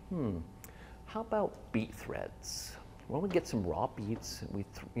 How about beet threads? Why don't we get some raw beets and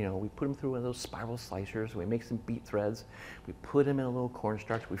we put them through one of those spiral slicers. We make some beet threads. We put them in a little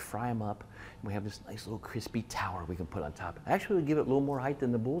cornstarch. We fry them up, and we have this nice little crispy tower we can put on top. Actually, we give it a little more height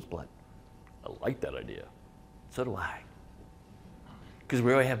than the bull's blood. I like that idea. So do I. Because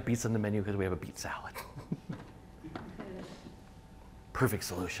we already have beets on the menu because we have a beet salad. Perfect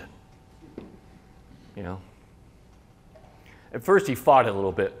solution. You know? At first he fought it a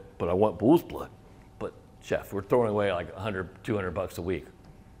little bit, but I want bull's blood. But Chef, we're throwing away like 100, 200 bucks a week.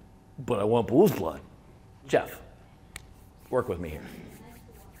 But I want bull's blood. Chef, work with me here.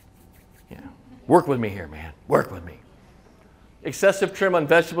 Yeah. Work with me here, man. Work with me. Excessive trim on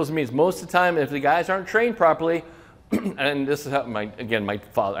vegetables and meats. Most of the time, if the guys aren't trained properly, and this is how my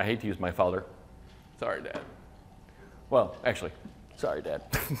father, I hate to use my father. Sorry, Dad. Well, actually, sorry, Dad.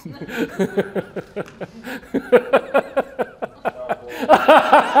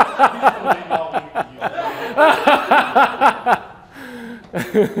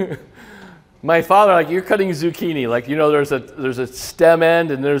 My father, like, you're cutting zucchini. Like, you know, there's a stem end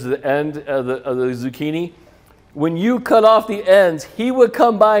and there's the end of the zucchini. When you cut off the ends, he would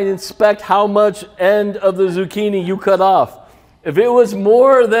come by and inspect how much end of the zucchini you cut off. If it was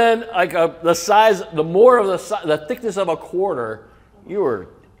more than like the thickness of a quarter, you were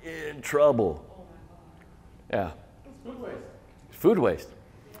in trouble. Yeah. Food waste. Food waste.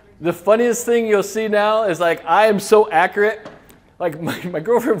 The funniest thing you'll see now is, like, I am so accurate. Like, my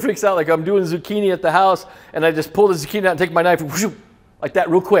girlfriend freaks out, like I'm doing zucchini at the house and I just pull the zucchini out and take my knife and whoosh, like that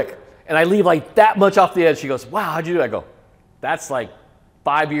real quick. And I leave like that much off the edge. She goes, wow, how'd you do that? I go, that's like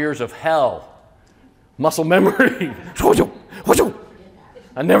 5 years of hell. Muscle memory.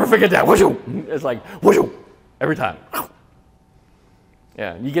 I never forget that. It's like, every time.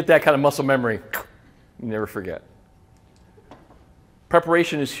 Yeah, you get that kind of muscle memory. You never forget.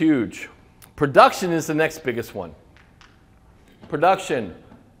 Preparation is huge. Production is the next biggest one. Production.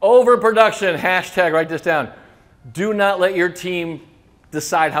 Overproduction. Hashtag, write this down. Do not let your team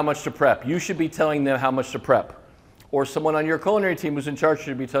decide how much to prep. You should be telling them how much to prep. Or someone on your culinary team who's in charge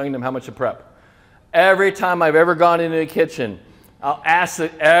should be telling them how much to prep. Every time I've ever gone into a kitchen, I'll ask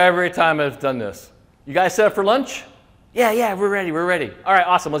it every time I've done this. You guys set up for lunch? Yeah, we're ready. All right,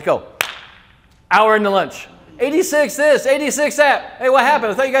 awesome, let's go. Hour into lunch. 86 this, 86 that. Hey, what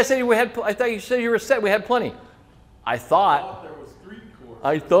happened? I thought you guys said you were set, we had plenty. I thought There was 3 courses.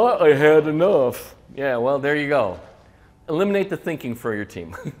 I thought I had enough. Yeah, well, there you go. Eliminate the thinking for your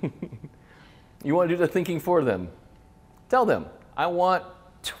team. You want to do the thinking for them. Tell them, I want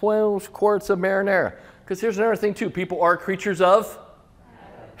 12 quarts of marinara. Because here's another thing too, people are creatures of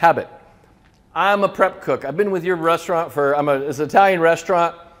habit. I'm a prep cook. I've been with your restaurant it's an Italian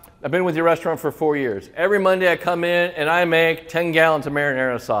restaurant. I've been with your restaurant for 4 years. Every Monday I come in and I make 10 gallons of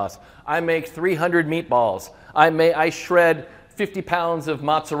marinara sauce. I make 300 meatballs. I shred 50 pounds of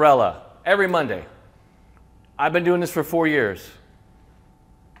mozzarella every Monday. I've been doing this for 4 years.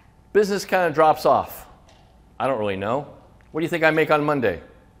 Business kind of drops off. I don't really know. What do you think I make on Monday?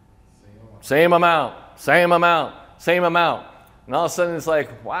 Same amount. And all of a sudden it's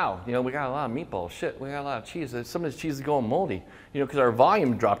like, wow, you know, we got a lot of meatballs. Shit, we got a lot of cheese. Some of this cheese is going moldy. You know, because our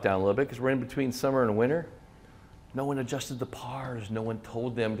volume dropped down a little bit because we're in between summer and winter. No one adjusted the PARs. No one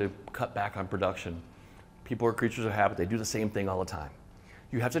told them to cut back on production. People are creatures of habit. They do the same thing all the time.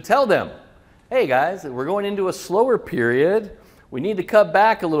 You have to tell them, hey guys, we're going into a slower period. We need to cut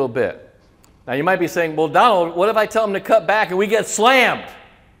back a little bit. Now you might be saying, well, Donald, what if I tell them to cut back and we get slammed?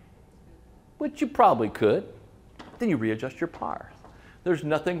 Which you probably could. Then you readjust your PARs. There's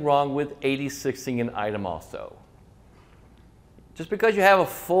nothing wrong with 86ing an item also. Just because you have a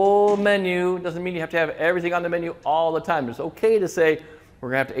full menu doesn't mean you have to have everything on the menu all the time. It's okay to say, we're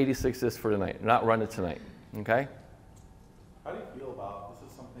going to have to 86 this for tonight, not run it tonight, okay? How do you feel about, this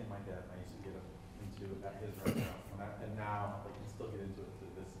is something my dad and I used to get into at his restaurant, and now I can still get into it to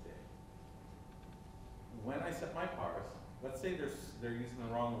this day. When I set my PARs, let's say they're using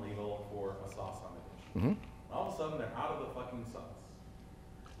the wrong label for a sauce on the dish. Mm-hmm. All of a sudden, they're out of the fucking sauce.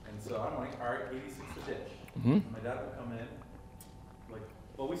 And so I'm like, all right, 86 a dish. Mm-hmm. My dad would come in, like,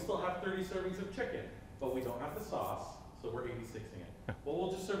 well, we still have 30 servings of chicken, but we don't have the sauce, so we're 86ing it. Well,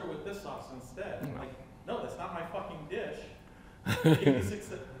 we'll just serve it with this sauce instead. I'm like, no, that's not my fucking dish.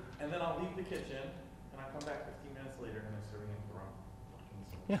 86 it, and then I'll leave the kitchen, and I'll come back 15 minutes later, and they're serving it with the wrong fucking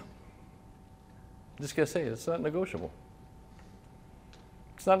sauce. Yeah. Just gotta say, it's not negotiable.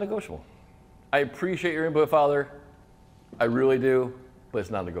 It's not negotiable. I appreciate your input, Father. I really do, but it's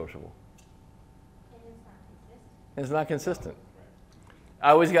not negotiable. It is not consistent. It's not consistent.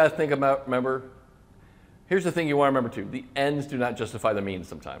 I always got to think about, remember, here's the thing you want to remember too. The ends do not justify the means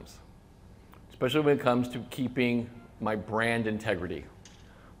sometimes, especially when it comes to keeping my brand integrity.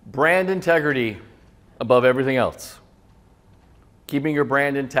 Brand integrity above everything else. Keeping your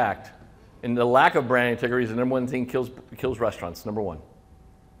brand intact. And the lack of brand integrity is the number one thing kills restaurants, number one.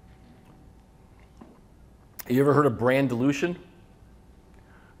 You ever heard of brand dilution?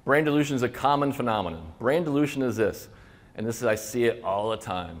 Brand dilution is a common phenomenon. Brand dilution is this, and this is, I see it all the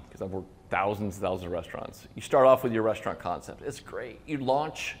time because I've worked thousands and thousands of restaurants. You start off with your restaurant concept. It's great. You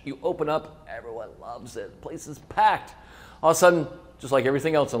launch, you open up, everyone loves it. The place is packed. All of a sudden, just like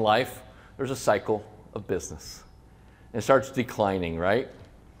everything else in life, there's a cycle of business. And it starts declining, right?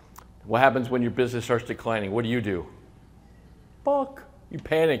 What happens when your business starts declining? What do? Fuck. You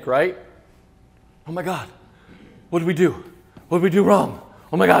panic, right? Oh my God. What did we do? What did we do wrong?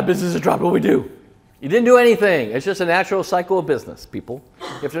 Oh my God, business has dropped. What did we do? You didn't do anything. It's just a natural cycle of business, people. You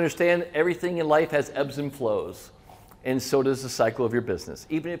have to understand everything in life has ebbs and flows. And so does the cycle of your business.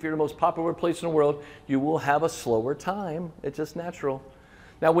 Even if you're the most popular place in the world, you will have a slower time. It's just natural.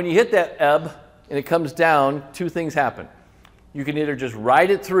 Now, when you hit that ebb and it comes down, two things happen. You can either just ride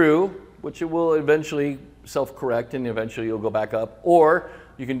it through, which it will eventually self-correct and eventually you'll go back up, or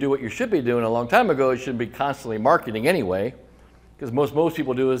you can do what you should be doing a long time ago. You shouldn't be constantly marketing anyway, because most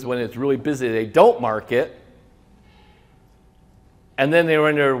people do is when it's really busy, they don't market, and then they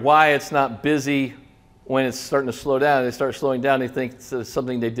wonder why it's not busy when it's starting to slow down. They start slowing down, they think it's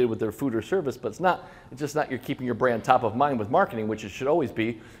something they did with their food or service, but it's not. It's just not. You're keeping your brand top of mind with marketing, which it should always be.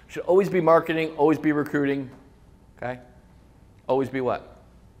 You should always be marketing, always be recruiting, okay? Always be what?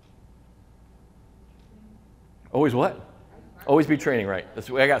 Always what? Always be training, right?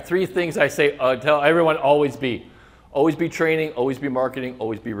 I got three things I say, tell everyone always be. Always be training, always be marketing,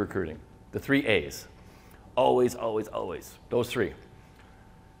 always be recruiting. The 3 A's. Always, always, always. Those 3.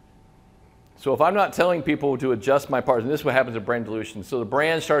 So if I'm not telling people to adjust my parts, and this is what happens at brand dilution. So the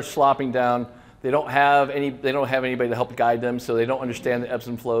brand starts slopping down. They don't have anybody to help guide them, so they don't understand the ebbs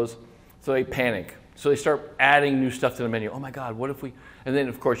and flows. So they panic. So they start adding new stuff to the menu. Oh my God, what if we, and then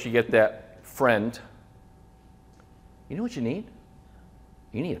of course you get that friend. You know what you need?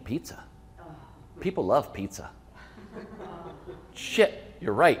 You need a pizza. People love pizza. Shit,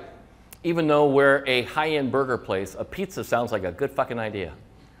 you're right. Even though we're a high-end burger place, a pizza sounds like a good fucking idea.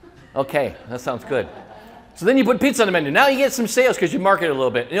 Okay, that sounds good. So then you put pizza on the menu. Now you get some sales because you market it a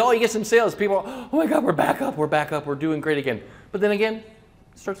little bit. You know, you get some sales. People are, oh my God, we're back up, we're doing great again. But then again, it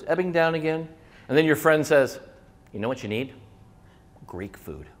starts ebbing down again. And then your friend says, you know what you need? Greek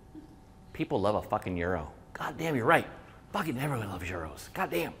food. People love a fucking euro. God damn, you're right. Fucking everyone loves euros. God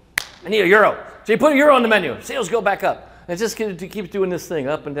damn. I need a euro. So you put a euro on the menu. Sales go back up. And it just keeps doing this thing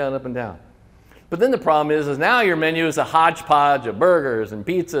up and down, up and down. But then the problem is now your menu is a hodgepodge of burgers and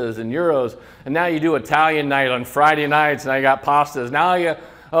pizzas and euros. And now you do Italian night on Friday nights. Now you got pastas. Now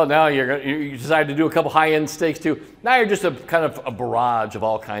you decide to do a couple high-end steaks too. Now you're just a kind of a barrage of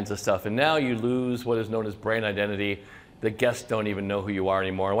all kinds of stuff. And now you lose what is known as brand identity. The guests don't even know who you are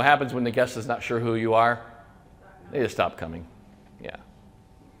anymore. And what happens when the guest is not sure who you are? They just stop coming. Yeah.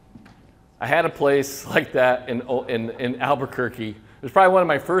 I had a place like that in Albuquerque. It was probably one of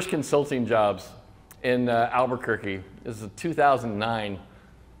my first consulting jobs in Albuquerque. This is 2009.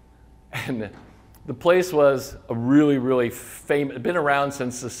 And the place was a really, really famous, been around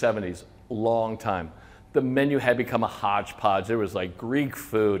since the 70s, long time. The menu had become a hodgepodge. There was like Greek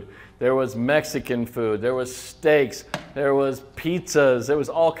food, there was Mexican food, there was steaks, there was pizzas, there was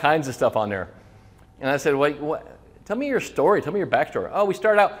all kinds of stuff on there. And I said, wait, what? Tell me your story, tell me your backstory. Oh, we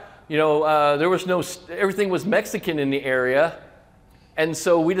started out, you know, there was no, everything was Mexican in the area. And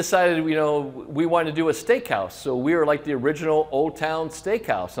so we decided, you know, we wanted to do a steakhouse. So we were like the original Old Town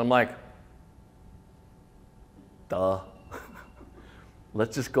Steakhouse. I'm like, duh.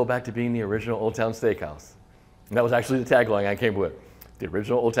 Let's just go back to being the original Old Town Steakhouse. And that was actually the tagline I came with. The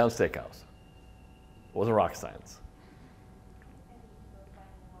original Old Town Steakhouse. It wasn't rocket science.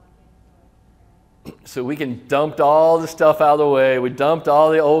 So we can dumped all the stuff out of the way. We dumped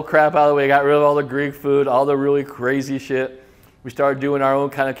all the old crap out of the way, got rid of all the Greek food, all the really crazy shit. We started doing our own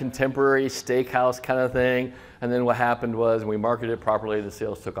kind of contemporary steakhouse kind of thing. And then what happened was, when we marketed it properly, the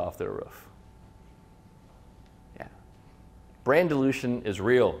sales took off their roof. Yeah. Brand dilution is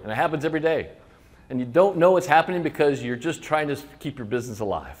real, and it happens every day. And you don't know what's happening because you're just trying to keep your business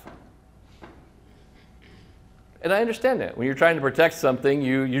alive. And I understand that. When you're trying to protect something,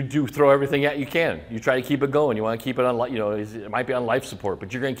 you do throw everything at you can. You try to keep it going. You want to keep it on, you know, it might be on life support,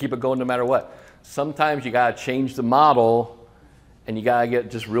 but you're going to keep it going no matter what. Sometimes you got to change the model, and you got to get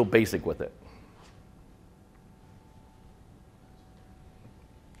just real basic with it.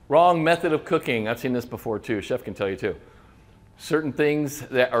 Wrong method of cooking. I've seen this before too. Chef can tell you too. Certain things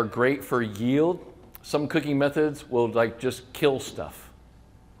that are great for yield, some cooking methods will like just kill stuff.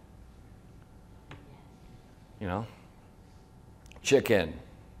 You know, chicken,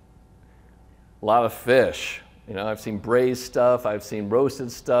 a lot of fish. You know, I've seen braised stuff, I've seen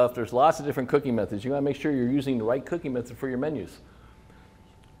roasted stuff. There's lots of different cooking methods. You gotta make sure you're using the right cooking method for your menus.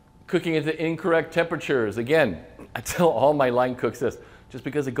 Cooking at the incorrect temperatures. Again, I tell all my line cooks this, just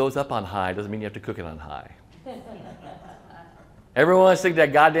because it goes up on high doesn't mean you have to cook it on high. Everyone wants to take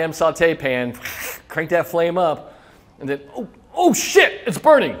that goddamn saute pan, crank that flame up, and then, oh shit, it's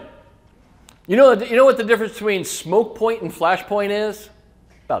burning. You know what the difference between smoke point and flash point is?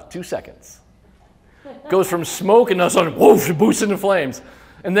 About 2 seconds. Goes from smoke and all of a sudden, whoosh, it boosts into flames.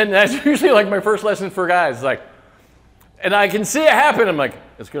 And then that's usually like my first lesson for guys. Like, and I can see it happen. I'm like,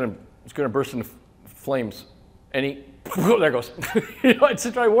 it's gonna burst into flames. And he, there it goes. You know, I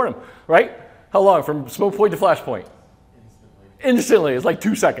just try to warn him, right? How long from smoke point to flash point? Instantly. It's like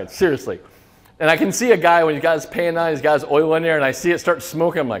 2 seconds, seriously. And I can see a guy when he's got his pan on, he's got his oil in there, and I see it start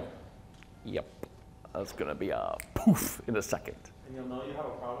smoking. I'm like, yep, that's gonna be a poof in a second. And you'll know you have a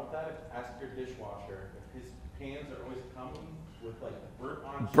problem with that if ask your dishwasher if his pans are always coming with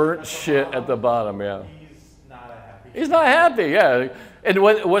like burnt shit at the bottom, yeah. He's not happy. He's not happy, yeah. And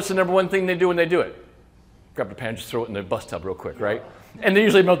what's the number one thing they do when they do it? Grab the pan, just throw it in the bus tub real quick, right? And they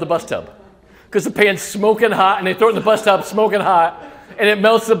usually melt the bus tub. Because the pan's smoking hot, and they throw it in the bus tub, smoking hot, and it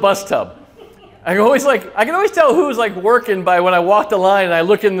melts the bus tub. I can always tell who's like working by when I walk the line and I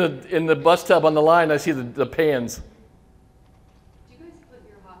look in the bus tub on the line, and I see the pans. Do you guys put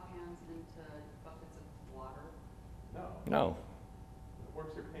your hot pans into buckets of water? No. No. It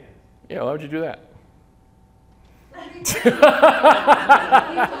works your pans. Yeah, why would you do that?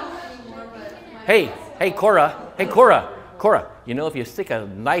 Hey, Cora, you know if you stick a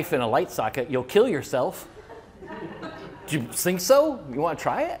knife in a light socket, you'll kill yourself. Do you think so? You want to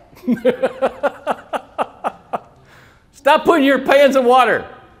try it? Stop putting your pans in water.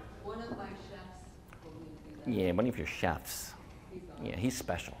 One of my chefs told me to do that. Yeah, one of your chefs. Yeah, he's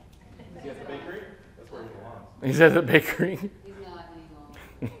special. Is he at the bakery? That's where he belongs. He's at the bakery. He's not any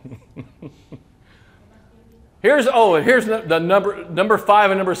longer. Here's the number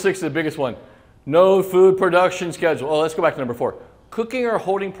 5 and number 6 is the biggest one. No food production schedule. Oh, let's go back to number 4. Cooking or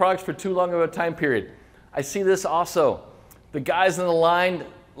holding products for too long of a time period. I see this also. The guys in the line,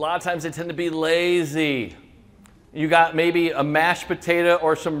 a lot of times they tend to be lazy. You got maybe a mashed potato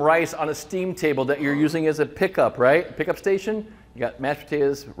or some rice on a steam table that you're using as a pickup, right? Pickup station. You got mashed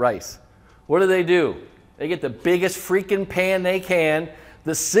potatoes, rice. What do? They get the biggest freaking pan they can,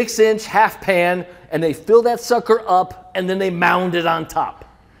 the 6-inch half pan, and they fill that sucker up, and then they mound it on top.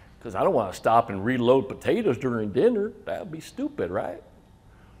 Because I don't want to stop and reload potatoes during dinner. That would be stupid, right?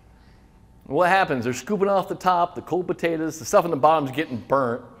 What happens? They're scooping off the top, the cold potatoes, the stuff in the bottom is getting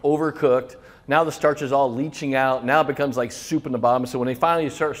burnt, overcooked. Now the starch is all leaching out. Now it becomes like soup in the bottom. So when they finally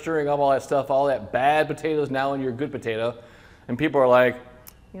start stirring up all that stuff, all that bad potatoes now in your good potato, and people are like,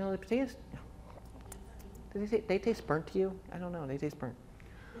 you know, the potatoes, they taste burnt to you? I don't know, they taste burnt.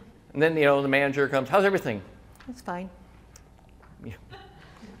 And then, the manager comes, how's everything? It's fine. Yeah.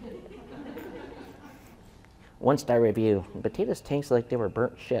 1-star review. Potatoes taste like they were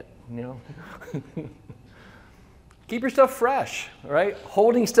burnt shit, Keep your stuff fresh, all right?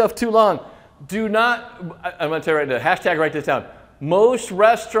 Holding stuff too long. Do not, I'm going to tell you right now, hashtag write this down. Most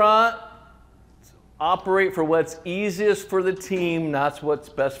restaurants operate for what's easiest for the team, not what's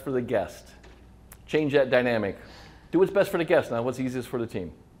best for the guest. Change that dynamic. Do what's best for the guest, not what's easiest for the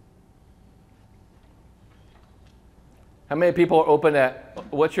team. How many people are open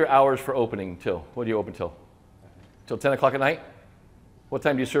what's your hours for opening till? What do you open till? Till 10 o'clock at night? What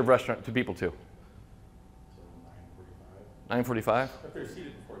time do you serve restaurant to people to? 9:45? If they're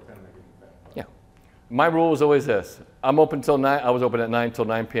seated before 10, they can fit. Yeah. My rule is always this. I'm open till 9. I was open at 9 till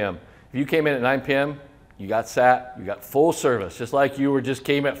 9 p.m. If you came in at 9 p.m., you got sat, you got full service, just like you just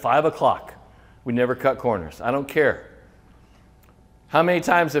came at 5 o'clock. We never cut corners. I don't care. How many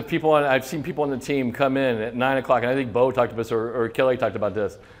times have I've seen people on the team come in at 9 o'clock, and I think Bo talked about this, or Kelly talked about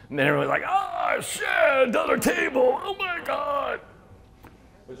this, and then everyone's like, oh, shit, another table, oh my God.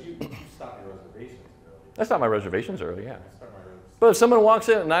 But you stop your reservations early. That's not my reservations early, yeah. I start my reservations. But if someone walks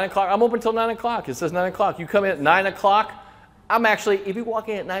in at 9 o'clock, I'm open till 9 o'clock. It says 9 o'clock. You come in at 9 o'clock, I'm actually, if you walk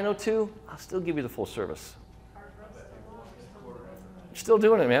in at 9:02, I'll still give you the full service. I'm still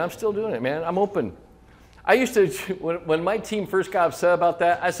doing it, man. I'm still doing it, man. I'm open. I used to, when my team first got upset about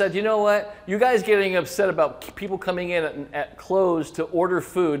that, I said, you know what? You guys getting upset about people coming in at close to order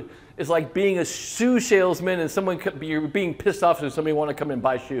food is like being a shoe salesman and you're being pissed off if somebody want to come and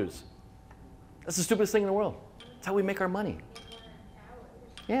buy shoes. That's the stupidest thing in the world. That's how we make our money.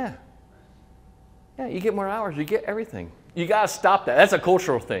 Yeah. Yeah, you get more hours. You get everything. You got to stop that. That's a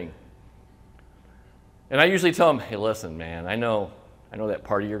cultural thing. And I usually tell them, hey, listen, man, I know that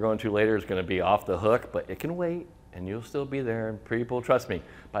party you're going to later is going to be off the hook, but it can wait, and you'll still be there. And people, trust me,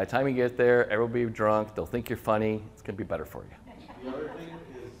 by the time you get there, everyone will be drunk. They'll think you're funny. It's going to be better for you. The other thing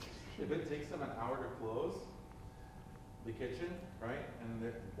is, if it takes them an hour to close the kitchen, right,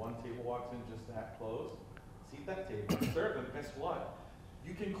 and one table walks in just at close, seat that table, serve them, guess what?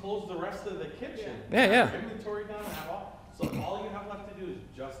 You can close the rest of the kitchen. Yeah. Have inventory done, so all you have left to do is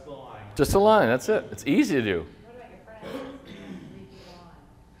just the line. Just a line, that's it. It's easy to do. What about your friends?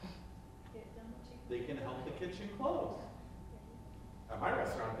 They can help the kitchen close. At my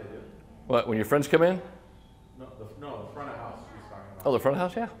restaurant, they do. What, when your friends come in? No, the front of house she's talking about. Oh, the front of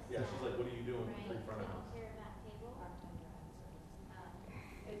house, yeah. Yeah, she's like, what are you doing in the front of house?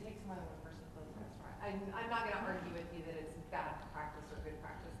 It takes more than one person to close a restaurant. I'm not gonna argue with you that it's bad practice or good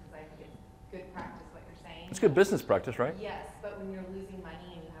practice, because I think it's good practice what you're saying. It's good business practice, right? Yes, but when you're losing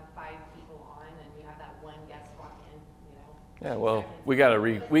money and you have 5 people on and you have that one guest walk in, Yeah, well, we gotta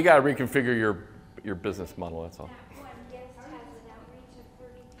reconfigure your business model, that's all. That one guest has an outreach of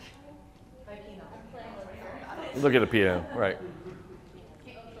 30 people. But you know, Look at the PM, right.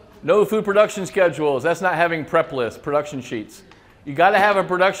 No food production schedules. That's not having prep lists, production sheets. You got to have a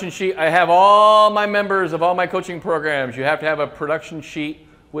production sheet. I have all my members of all my coaching programs. You have to have a production sheet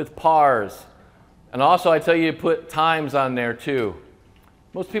with PARs. And also I tell you to put times on there too.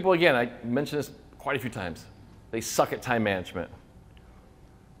 Most people, again, I mentioned this quite a few times, they suck at time management.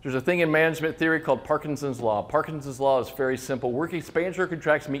 There's a thing in management theory called Parkinson's Law. Parkinson's Law is very simple. Work expenditure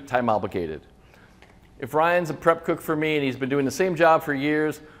contracts meet time obligated. If Ryan's a prep cook for me and he's been doing the same job for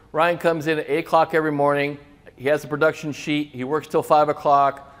years, Ryan comes in at 8 o'clock every morning. He has a production sheet. He works till 5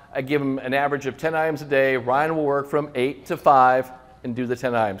 o'clock. I give him an average of 10 items a day. Ryan will work from 8 to 5 and do the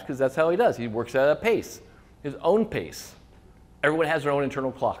 10 items because that's how he does. He works at a pace, his own pace. Everyone has their own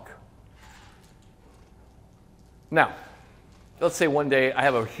internal clock. Now, let's say one day I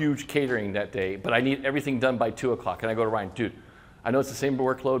have a huge catering that day, but I need everything done by 2 o'clock. And I go to Ryan, dude, I know it's the same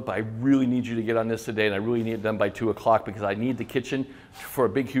workload, but I really need you to get on this today, and I really need it done by 2 o'clock because I need the kitchen for a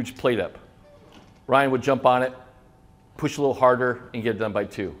big, huge plate up. Ryan would jump on it, push a little harder, and get it done by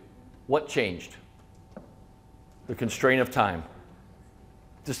 2. What changed? The constraint of time.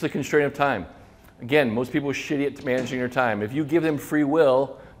 Just the constraint of time. Again, most people are shitty at managing their time. If you give them free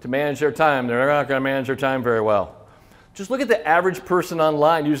will to manage their time, they're not going to manage their time very well. Just look at the average person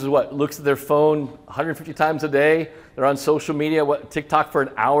online, uses what? Looks at their phone 150 times a day. They're on social media, TikTok for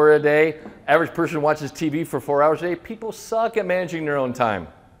an hour a day. Average person watches TV for 4 hours a day. People suck at managing their own time.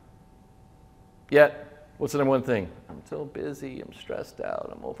 Yet, what's the number one thing? I'm so busy, I'm stressed out,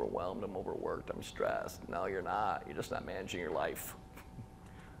 I'm overwhelmed, I'm overworked, I'm stressed. No, you're not. You're just not managing your life.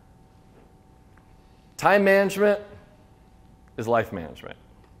 Time management is life management.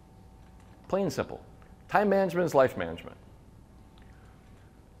 Plain and simple. Time management is life management.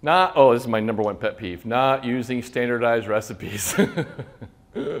 This is my number one pet peeve, not using standardized recipes.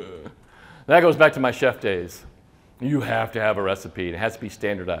 That goes back to my chef days. You have to have a recipe. It has to be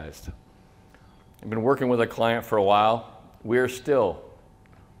standardized. I've been working with a client for a while. We're still,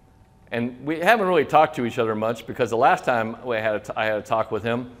 and we haven't really talked to each other much because the last time I had a talk with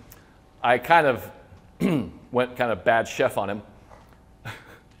him, I kind of went kind of bad chef on him.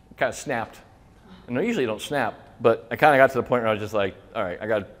 Kind of snapped. And I usually don't snap, but I kind of got to the point where I was just like, all right, I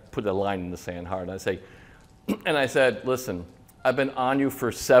got to put a line in the sand hard. And I said, listen, I've been on you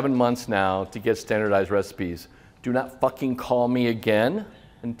for 7 months now to get standardized recipes. Do not fucking call me again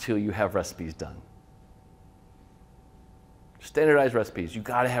until you have recipes done. Standardized recipes. You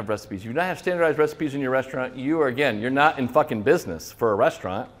got to have recipes. You do not have standardized recipes in your restaurant, you're not in fucking business for a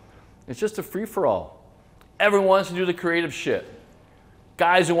restaurant. It's just a free-for-all. Everyone wants to do the creative shit.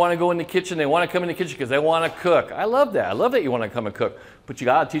 Guys who want to go in the kitchen, they want to come in the kitchen because they want to cook. I love that. I love that you want to come and cook. But you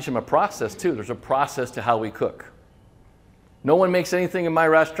got to teach them a process too. There's a process to how we cook. No one makes anything in my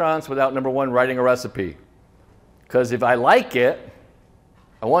restaurants without, number one, writing a recipe. Because if I like it,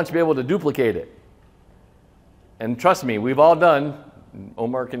 I want to be able to duplicate it. And trust me, we've all done,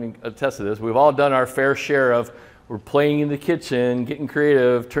 Omar can attest to this, we've all done our fair share of we're playing in the kitchen, getting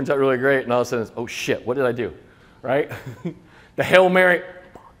creative, turns out really great, and all of a sudden it's, oh shit, what did I do? Right? The Hail Mary,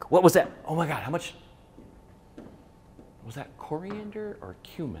 what was that? Oh my God, how much? Was that coriander or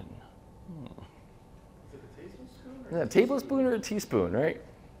cumin? Is it a tablespoon or a teaspoon, right?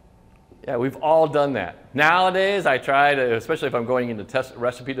 Yeah, we've all done that. Nowadays, I try to, especially if I'm going into test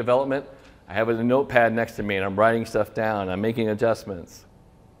recipe development, I have a notepad next to me and I'm writing stuff down. I'm making adjustments,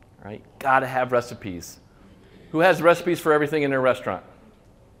 right? Gotta have recipes. Who has recipes for everything in their restaurant?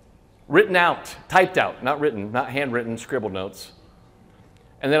 Written out, typed out, not written, not handwritten, scribbled notes.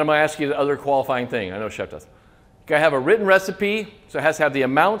 And then I'm gonna ask you the other qualifying thing. I know Chef does. You gotta have a written recipe, so it has to have the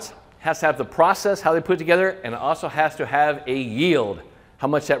amount, has to have the process, how they put it together, and it also has to have a yield, how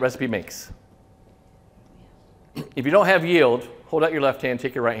much that recipe makes. If you don't have yield, hold out your left hand,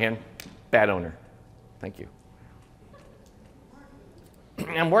 take your right hand. Bad owner. Thank you.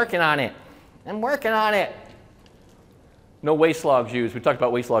 I'm working on it. I'm working on it. No waste logs used. We talked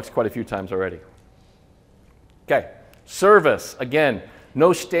about waste logs quite a few times already. Okay. Service. Again,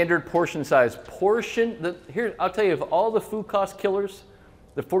 no standard portion size. Here, I'll tell you, of all the food cost killers,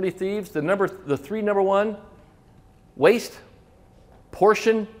 the 40 Thieves, the three number one, waste,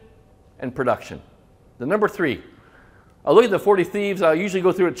 portion, and production. The number three. I'll look at the 40 Thieves. I'll usually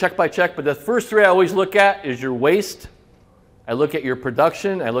go through it check by check, but the first three I always look at is your waste. I look at your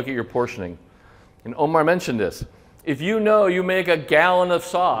production. I look at your portioning. And Omar mentioned this. If you know you make a gallon of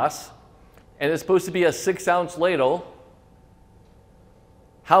sauce and it's supposed to be a 6-ounce ladle,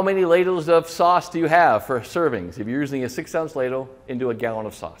 how many ladles of sauce do you have for servings if you're using a 6-ounce ladle into a gallon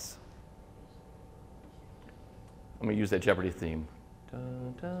of sauce? I'm going to use that Jeopardy theme.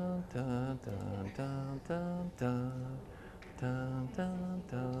 Dun, dun, dun, dun, dun, dun, dun. Dun, dun,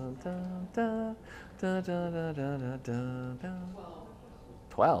 dun, dun, dun, dun, dun, dun, dun, dun, dun.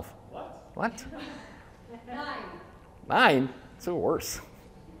 12. What? 9. 9? It's so worse.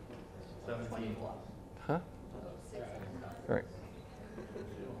 17. Huh? All right.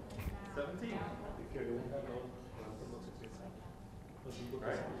 17.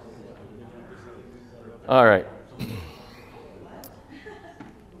 All right.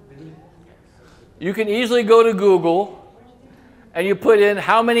 You can easily go to Google and you put in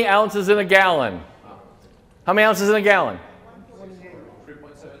how many ounces in a gallon. How many ounces in a gallon?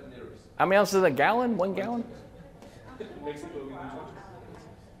 3.7 liters. How many ounces in a gallon? 1 gallon?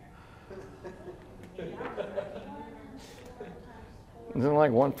 Isn't it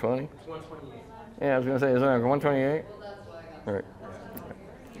like 120? It's 128. Yeah, I was going to say, isn't it like 128? Well, that's what I got. All right.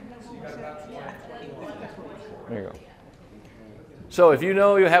 There you go. So if you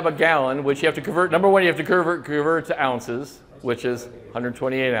know you have a gallon, which you have to convert, number one, you have to convert to ounces, which is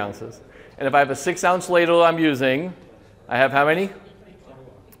 128 ounces. And if I have a 6-ounce ladle I'm using, I have how many?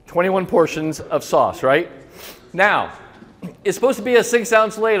 21 portions of sauce, right? Now, it's supposed to be a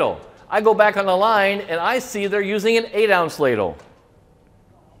 6-ounce ladle. I go back on the line and I see they're using an 8-ounce ladle.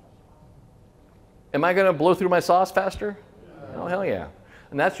 Am I going to blow through my sauce faster? Oh, hell yeah.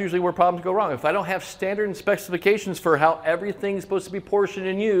 And that's usually where problems go wrong. If I don't have standard and specifications for how everything's supposed to be portioned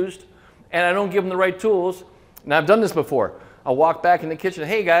and used, and I don't give them the right tools, and I've done this before, I'll walk back in the kitchen,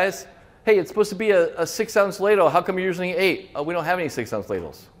 hey guys, hey, it's supposed to be a 6-ounce ladle. How come you're using 8? Oh, we don't have any 6-ounce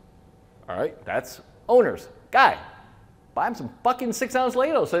ladles. All right, that's owners. Guy, buy them some fucking 6-ounce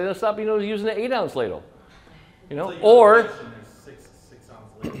ladles so they don't stop using an 8-ounce ladle. You know, or...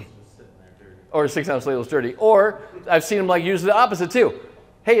 Or 6-ounce ladle's dirty. Or I've seen them like use the opposite too.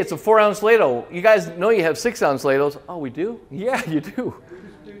 Hey, it's a 4-ounce ladle. You guys know you have 6-ounce ladles. Oh, we do? Yeah, you do.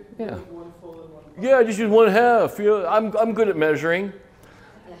 Yeah. One full Yeah, I just use 1/2. You know, I'm good at measuring.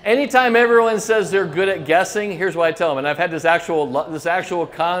 Anytime everyone says they're good at guessing, here's what I tell them. And I've had this actual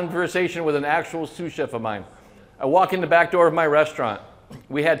conversation with an actual sous chef of mine. I walk in the back door of my restaurant.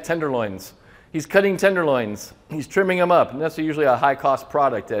 We had tenderloins. He's cutting tenderloins. He's trimming them up. And that's usually a high-cost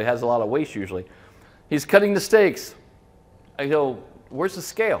product that has a lot of waste usually. He's cutting the steaks. I go, where's the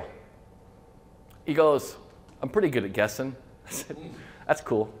scale? He goes, I'm pretty good at guessing. I said, that's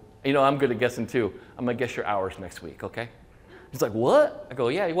cool. You know, I'm good at guessing too. I'm going to guess your hours next week, okay? He's like, what? I go,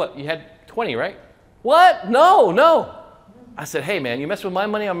 yeah, what? You had 20, right? What? No. I said, hey, man, you mess with my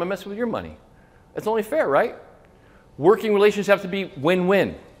money, I'm going to mess with your money. It's only fair, right? Working relationships have to be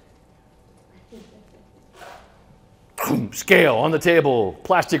win-win. Scale on the table,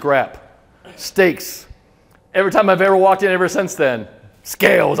 plastic wrap, steaks. Every time I've ever walked in ever since then,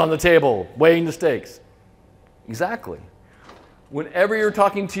 scales on the table, weighing the steaks. Exactly. Whenever you're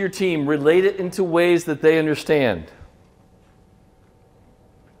talking to your team, relate it into ways that they understand.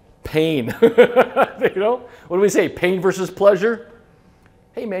 Pain. You know? What do we say? Pain versus pleasure?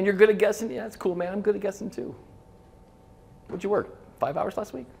 Hey, man, you're good at guessing? Yeah, that's cool, man. I'm good at guessing, too. What'd you work? 5 hours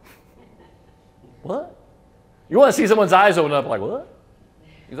last week? What? You want to see someone's eyes open up like, what?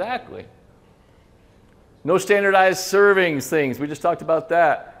 Exactly. No standardized servings things. We just talked about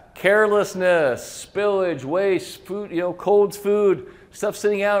that. Carelessness, spillage, waste, food, cold food, stuff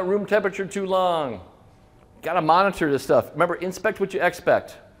sitting out at room temperature too long. Got to monitor this stuff. Remember, inspect what you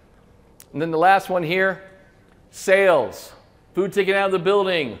expect. And then the last one here, sales. Food taken out of the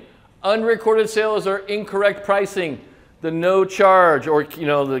building. Unrecorded sales are incorrect pricing. The no charge or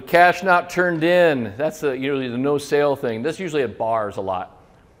the cash not turned in. That's usually the no sale thing. That's usually at bars a lot.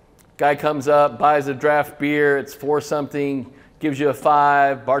 Guy comes up, buys a draft beer. It's for something, gives you a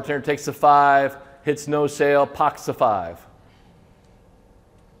 5. Bartender takes a 5, hits no sale, pockets a 5.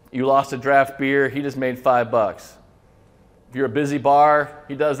 You lost a draft beer. He just made $5. If you're a busy bar,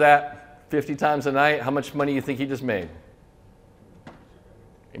 he does that 50 times a night. How much money do you think he just made?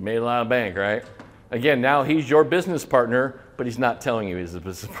 He made a lot of bank, right? Again, now he's your business partner, but he's not telling you he's a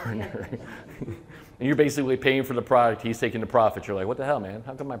business partner. And you're basically paying for the product. He's taking the profit. You're like, what the hell, man?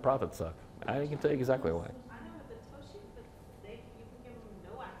 How come my profits suck? I can tell you exactly why. I know with the toast sheet, but you can give them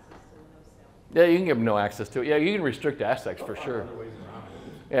no access to the no sale. Yeah, you can give them no access to it. Yeah, you can restrict assets for sure.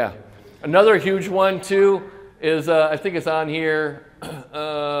 Yeah. Another huge one, too, is I think it's on here.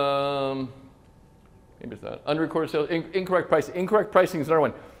 Maybe it's not. Unrecorded sales, incorrect pricing. Incorrect pricing is another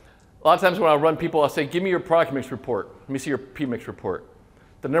one. A lot of times when I run people, I'll say, give me your product mix report. Let me see your P-mix report.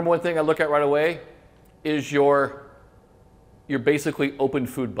 The number one thing I look at right away is your basically open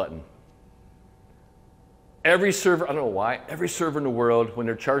food button. Every server, I don't know why, every server in the world, when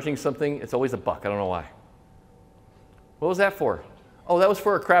they're charging something, it's always $1. I don't know why. What was that for? Oh, that was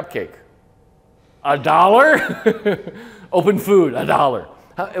for a crab cake. $1? Open food, $1.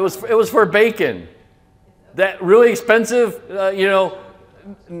 It was for bacon. That really expensive, that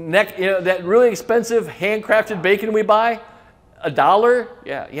really expensive handcrafted bacon we buy, $1?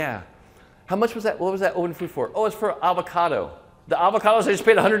 Yeah. How much was that? What was that open food for? Oh, it's for avocado. The avocados I just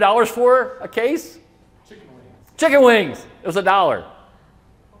paid $100 for a case? Chicken wings. Chicken wings. It was $1. Omar,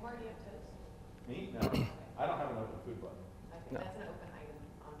 do you have toast? Me? No. I don't have an open food button. Okay, that's an open item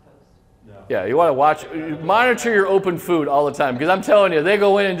on toast. No. Yeah, you want to monitor your open food all the time because I'm telling you, they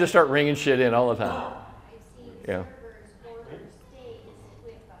go in and just start ringing shit in all the time. I've seen Yeah. servers order steaks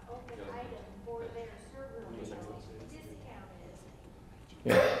with the open item for their server with discount is.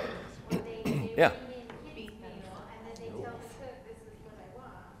 Yeah. They Yeah. bring in kiddie meal and then they tell the cook, this is what I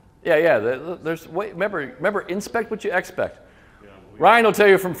want. Yeah. Remember, inspect what you expect. Ryan will tell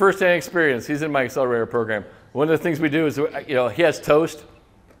you from firsthand experience. He's in my accelerator program. One of the things we do is, he has toast.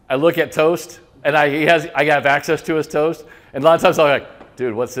 I look at toast, and I have access to his toast. And a lot of times I'm like,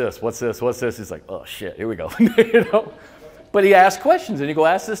 dude, what's this? What's this? What's this? He's like, oh shit, here we go. But he asks questions, and you go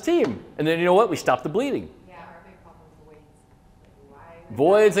ask this team, and then you know what? We stop the bleeding. Yeah, our big problem is voids. Like, why?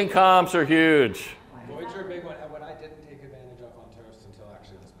 Voids and comps are huge. Voids are a big one. What I didn't take advantage of on Toast until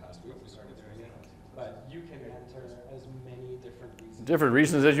actually this past week we started doing it. But you can enter as many different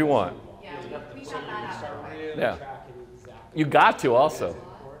reasons As you want. Yeah, we shut that out. Start Right? really Yeah. tracking exactly. You got to also.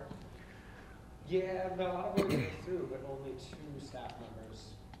 Yeah, but a lot of them go through, but only 2 staff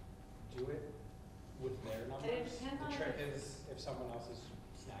members do it with their numbers. depends on The if trick it's- is if someone else is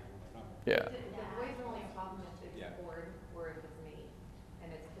snagging their number. Yeah. The voids are only a problem if it's Yeah. board or if it's me,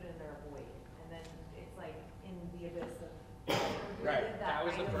 and it's put in their void, and then it's like in the abyss of. Where Right, did that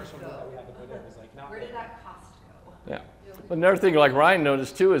was the item first one go? that we had to put in, was like, not. Where did that cost go? Yeah. But another thing like Ryan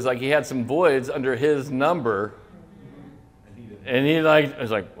noticed too is like he had some voids under his number. And he didn't And he like, I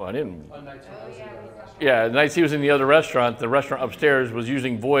was like, well, I didn't. On nights when I was in the other restaurant. Yeah, the nights he was in the other restaurant, the restaurant upstairs was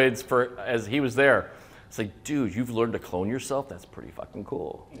using voids for as he was there. It's like, dude, you've learned to clone yourself? That's pretty fucking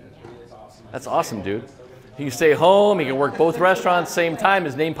cool. Yeah, it's really awesome. That's awesome, dude. He can stay home, he can work both restaurants same time,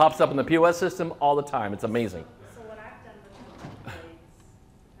 his name pops up in the POS system all the time. It's amazing. So what I've done with my employees,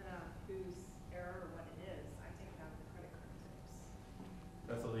 depending on whose error or what it is, I take down the credit card tips.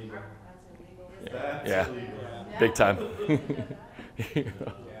 That's illegal. That's illegal, isn't it? That's Yeah. illegal. Yeah. Big time. Yeah.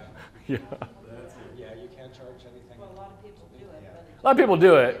 Yeah. That's it. Yeah, you can't charge anything. Well, a lot of people do it, Yeah. but A lot of people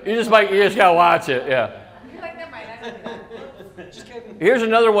do it. You just gotta watch it, yeah. You're like, never mind, I don't do that. Just kidding. Here's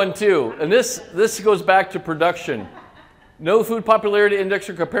another one too, and this goes back to production. No food popularity index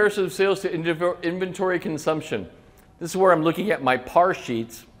or comparison of sales to inventory consumption. This is where I'm looking at my par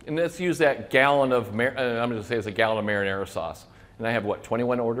sheets, and let's use that gallon of, I'm going to say it's a gallon of marinara sauce. And I have what,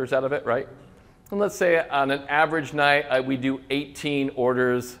 21 orders out of it, right? And let's say on an average night, we do 18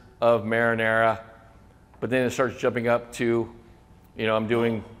 orders of marinara, but then it starts jumping up to, I'm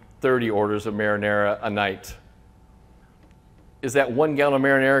doing 30 orders of marinara a night. Is that 1 gallon of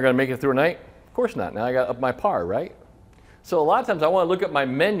marinara going to make it through a night? Of course not. Now I got up my par, right? So a lot of times I want to look at my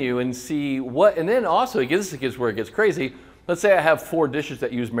menu and see what, and then also, this is where it gets crazy. Let's say I have 4 dishes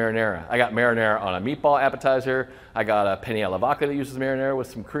that use marinara. I got marinara on a meatball appetizer. I got a penne alla vodka that uses marinara with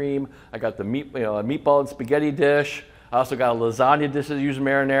some cream. I got the a meatball and spaghetti dish. I also got a lasagna dish that uses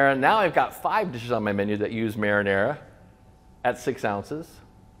marinara. Now I've got 5 dishes on my menu that use marinara at 6 ounces.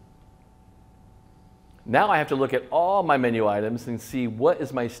 Now I have to look at all my menu items and see what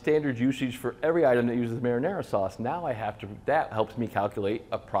is my standard usage for every item that uses marinara sauce. Now that helps me calculate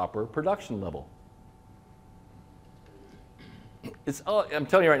a proper production level. I'm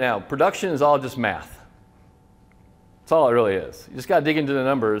telling you right now, production is all just math. That's all it really is. You just got to dig into the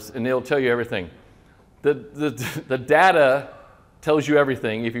numbers and it'll tell you everything. The data tells you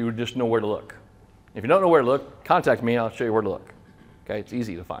everything if you just know where to look. If you don't know where to look, contact me and I'll show you where to look. Okay, it's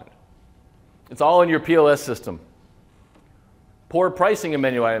easy to find. It's all in your POS system. Poor pricing of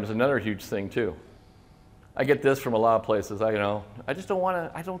menu items is another huge thing too. I get this from a lot of places. I just don't want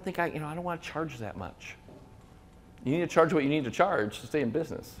to. I don't want to charge that much. You need to charge what you need to charge to stay in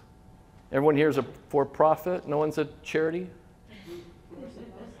business. Everyone here is a for-profit. No one's a charity.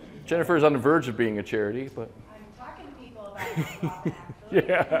 Jennifer's on the verge of being a charity, but I'm talking to people about nonprofit, actually.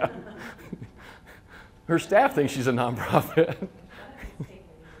 yeah, her staff thinks she's a nonprofit.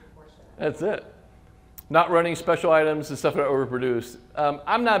 That's it. Not running special items and stuff that are overproduced.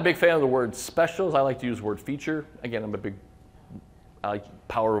 I'm not a big fan of the word specials. I like to use the word feature. Again, I like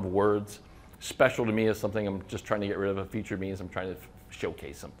power of words. Special to me is something I'm just trying to get rid of. A feature means I'm trying to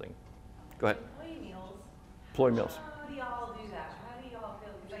showcase something. Go ahead. Employee meals. Employee meals. How do y'all do that? How do y'all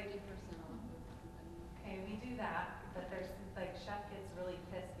feel? 'Cause 50% off. okay, we do that, but there's, like, chef gets really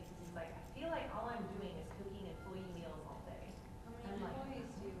pissed because he's like, I feel like all I'm doing is cooking employee meals all day. How many I'm like,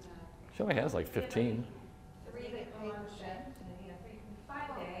 employees do you have? She only has like 15. 3 that pay per shift, and,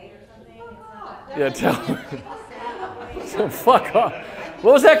 5-day or something, it's not. Yeah, so fuck off.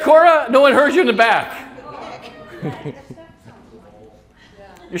 What was that, Cora? No one heard you in the back.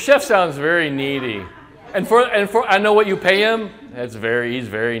 Your chef sounds very needy. And for I know what you pay him. He's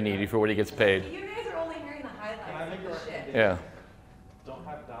very needy for what he gets paid. You guys are only hearing the highlights of the shit. Yeah. Don't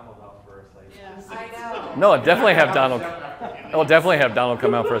have Donald out for a site. Yeah. I know. No, definitely have Donald. I'll definitely have Donald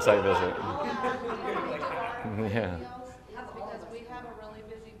come out for a site visit. Yeah. Because we have a really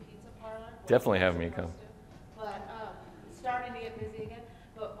busy pizza parlor. Definitely have me come. But, it's starting to get busy again,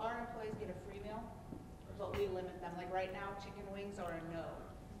 but our employees get a free meal, but we limit them. Like right now, chicken wings are a no,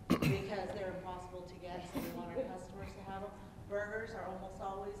 because they're impossible to get, so we want our customers to have them. Burgers are almost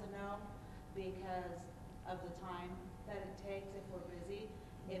always a no, because of the time that it takes if we're busy.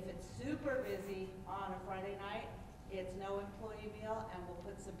 If it's super busy on a Friday night, it's no employee meal, and we'll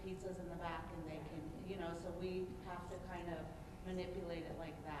put some pizzas in the back, and they can, so we have to kind of manipulate it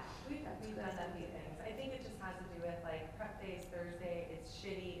like that. We've done that few things. I think it just has to do with, like, prep day is Thursday, it's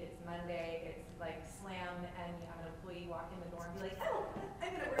shitty, it's Monday, it's like slammed, and you have an employee walk in the door and be like, oh,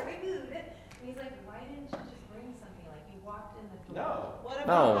 I'm gonna order my food. And he's like, why didn't you just bring something? Like, you walked in the door. No. What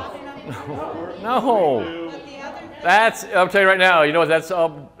No. about having them? No. But the other thing. I'll tell you right now, you know what,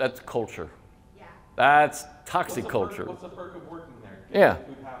 that's culture. Yeah. That's toxic culture. What's the perk of working there? Yeah.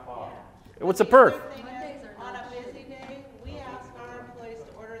 Food half off. What's the perk? other thing is, on a busy day, we ask our employees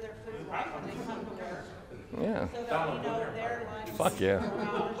to order their food right when they come to work, Yeah. so that we know their lunch. Fuck yeah. 4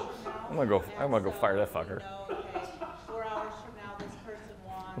 hours from now. I'm gonna go And fire that so we fucker. know, okay, 4 hours from now, this person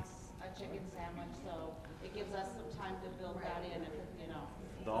wants a chicken sandwich, so it gives us some time to build that in, if,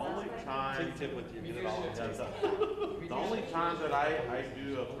 The only time. Tip with you, get it all done. The only time that I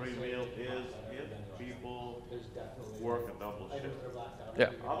do a free meal is if people work a double shift. Yeah.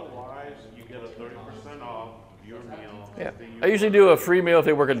 Otherwise, you get a 30% off your meal. Yeah. I usually do a free meal if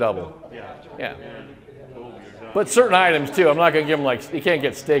they work a double. Yeah. Yeah. And boom, you're done. But certain items too. I'm not gonna give them like, you can't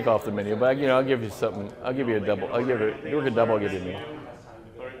get steak off the menu, but you know, I'll give you something. I'll give you a double. I'll give it. You work a double, I'll give you a meal.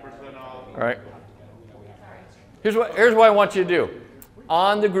 30% off. All right. Here's what I want you to do.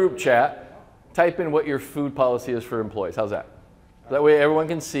 On the group chat, type in what your food policy is for employees. How's that? That way everyone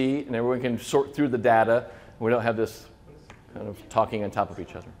can see and everyone can sort through the data. And we don't have this kind of talking on top of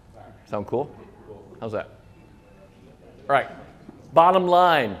each other. Sound cool? How's that? All right. Bottom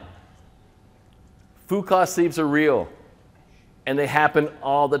line. Food cost thieves are real. And they happen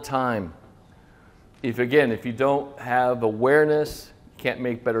all the time. If you don't have awareness, you can't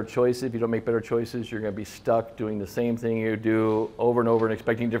make better choices. If you don't make better choices, you're going to be stuck doing the same thing you do over and over and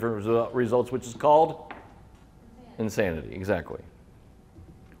expecting different results, which is called insanity. Exactly.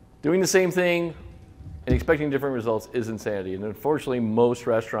 Doing the same thing and expecting different results is insanity. And unfortunately, most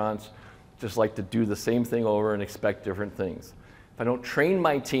restaurants just like to do the same thing over and expect different things. If I don't train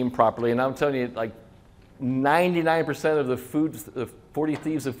my team properly, and I'm telling you, like 99% of the 40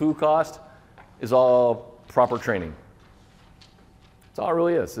 Thieves of food cost is all proper training. That's all it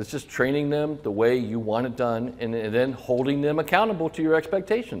really is. It's just training them the way you want it done and then holding them accountable to your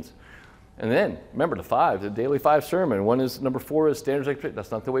expectations. And then, remember the daily 5 sermon. One is, number 4 is standards expectations.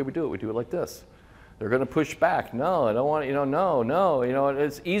 That's not the way we do it. We do it like this. They're going to push back. No, I don't want, no,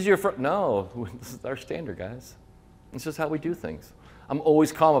 it's easier for, no, this is our standard, guys. It's just how we do things. I'm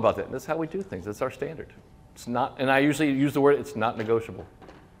always calm about that. That's how we do things. That's our standard. It's not, and I usually use the word, it's not negotiable.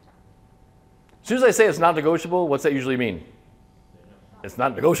 As soon as I say it's not negotiable, what's that usually mean? It's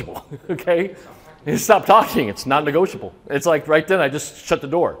not negotiable, okay? You stop talking, it's not negotiable. It's like right then I just shut the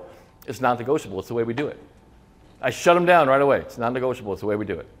door. It's not negotiable, it's the way we do it. I shut them down right away. It's not negotiable, it's the way we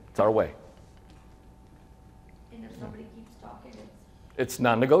do it. It's our way. And if somebody keeps talking, it's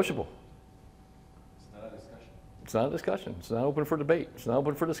non-negotiable. It's not a discussion. It's not a discussion. It's not open for debate. It's not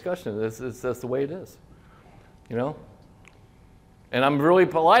open for discussion. That's the way it is, you know? And I'm really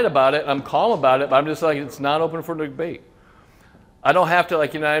polite about it. I'm calm about it, but I'm just like, it's not open for debate. I don't have to,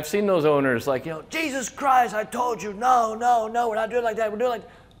 like, I've seen those owners, like, Jesus Christ, I told you, no, we're not doing it like that. We're doing it like,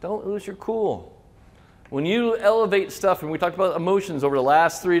 don't lose your cool. When you elevate stuff, and we talked about emotions over the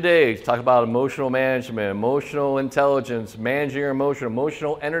last 3 days, talk about emotional management, emotional intelligence, managing your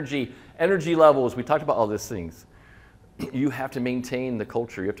emotional energy levels. We talked about all these things. You have to maintain the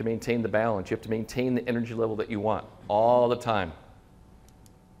culture. You have to maintain the balance. You have to maintain the energy level that you want all the time.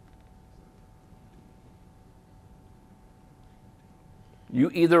 You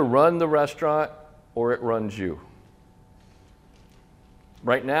either run the restaurant or it runs you.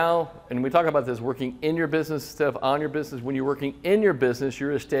 Right now, and we talk about this, working in your business instead of on your business. When you're working in your business,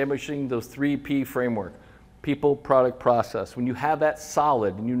 you're establishing those 3P framework: people, product, process. When you have that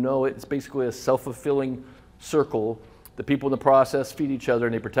solid and you know it's basically a self-fulfilling circle, the people in the process feed each other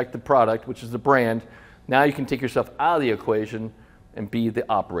and they protect the product, which is the brand. Now you can take yourself out of the equation and be the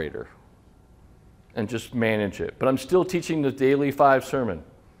operator and just manage it. But I'm still teaching the daily 5 sermon.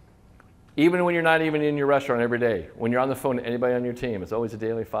 Even when you're not even in your restaurant every day, when you're on the phone to anybody on your team, it's always a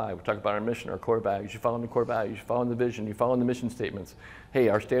daily 5. We talk about our mission, our core values. You follow the core values, you follow the vision, you follow the mission statements. Hey,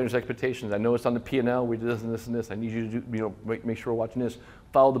 our standards, expectations. I know it's on the P&L. We do this and this and this. I need you to do, make sure we're watching this.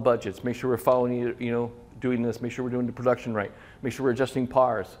 Follow the budgets. Make sure we're following, doing this. Make sure we're doing the production right. Make sure we're adjusting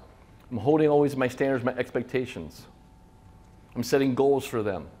PARs. I'm holding always my standards, my expectations. I'm setting goals for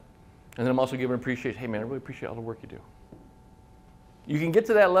them. And then I'm also giving appreciation. Hey, man, I really appreciate all the work you do. You can get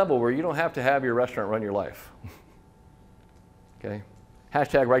to that level where you don't have to have your restaurant run your life. Okay?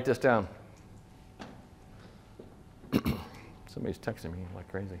 Hashtag write this down. Somebody's texting me like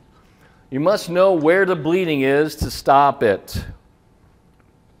crazy. You must know where the bleeding is to stop it.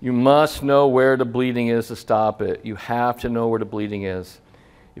 You must know where the bleeding is to stop it. You have to know where the bleeding is.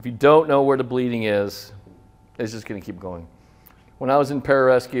 If you don't know where the bleeding is, it's just going to keep going. When I was in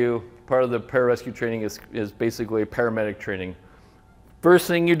pararescue, part of the pararescue training is basically paramedic training. First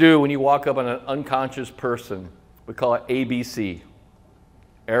thing you do when you walk up on an unconscious person, we call it ABC.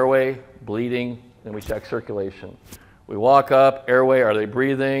 Airway, bleeding, then we check circulation. We walk up, airway, are they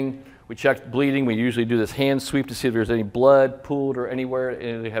breathing? We check bleeding. We usually do this hand sweep to see if there's any blood pooled or anywhere,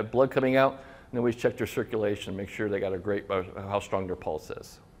 and they have blood coming out. And then we check their circulation, make sure they got how strong their pulse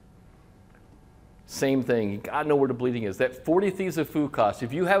is. Same thing, you gotta know where the bleeding is. That 40 Thieves of food cost.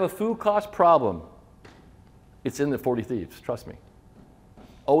 If you have a food cost problem, it's in the 40 Thieves, trust me.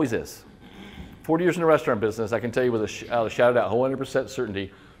 Always is. 40 years in the restaurant business, I can tell you with a shout out 100%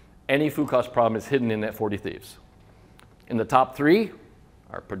 certainty, any food cost problem is hidden in that 40 Thieves. And the top three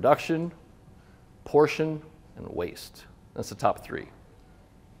are production, portion, and waste. That's the top three.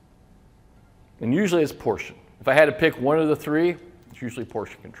 And usually it's portion. If I had to pick one of the three, it's usually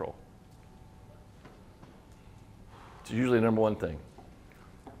portion control. It's usually the number one thing.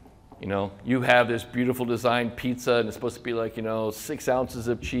 You know, you have this beautiful designed pizza and it's supposed to be like, you know, 6 ounces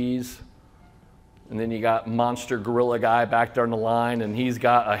of cheese. And then you got monster gorilla guy back there on the line and he's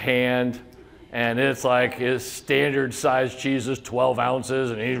got a hand and it's like his standard size cheese is 12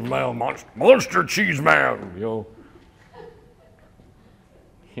 ounces and he's monster cheese man, you know.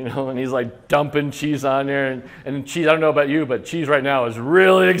 You know, and he's like dumping cheese on there and cheese, I don't know about you, but cheese right now is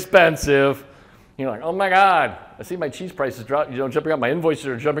really expensive. You're like, oh my God, I see my cheese prices drop, you know, jumping up, my invoices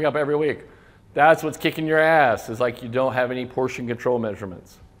are jumping up every week. That's what's kicking your ass, is like you don't have any portion control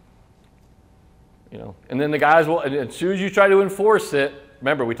measurements. You know, and then the guys will, and as soon as you try to enforce it,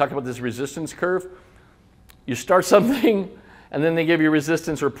 remember we talked about this resistance curve, you start something and then they give you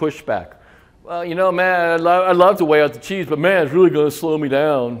resistance or pushback. Well, you know, man, I'd love to weigh out the cheese, but man, it's really going to slow me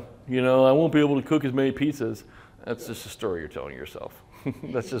down. You know, I won't be able to cook as many pizzas. That's just a story you're telling yourself.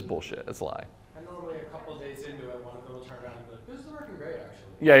 That's just bullshit. That's a lie. And normally a couple of days into it, one of them will turn around and be like, this is working great,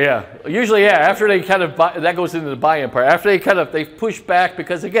 actually. Yeah. Usually, yeah, after they kind of, that goes into the buy-in part. After they push back,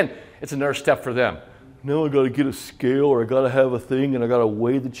 because again, it's another step for them. No, I got to get a scale or I got to have a thing and I got to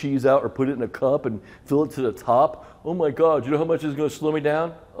weigh the cheese out or put it in a cup and fill it to the top. Oh my God, you know how much it's going to slow me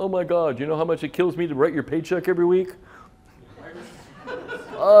down? Oh my God, you know how much it kills me to write your paycheck every week?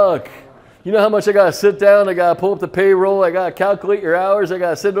 Fuck. You know how much I got to sit down, I got to pull up the payroll, I got to calculate your hours, I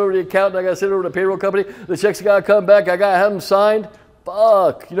got to send it over to the accountant, I got to send it over to the payroll company, the checks got to come back, I got to have them signed.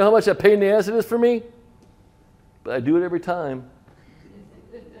 Fuck. You know how much a pain in the ass it is for me? But I do it every time.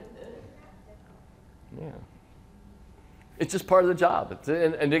 Yeah. It's just part of the job.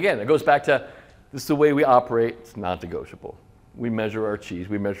 And again, it goes back to this is the way we operate. It's not negotiable. We measure our cheese.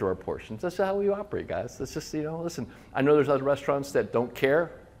 We measure our portions. That's how we operate, guys. That's just, you know, listen, I know there's other restaurants that don't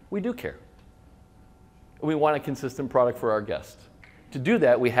care. We do care. We want a consistent product for our guests. To do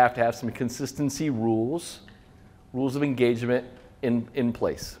that, we have to have some consistency rules of engagement in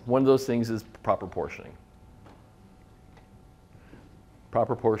place. One of those things is proper portioning.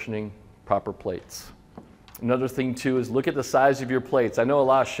 Proper portioning, proper plates. Another thing too is look at the size of your plates. I know a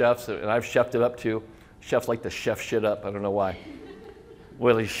lot of chefs, and I've chefed it up too. Chefs like to chef shit up. I don't know why.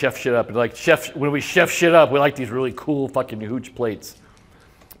 Well, they chef shit up. And like when we chef shit up, we like these really cool fucking huge plates.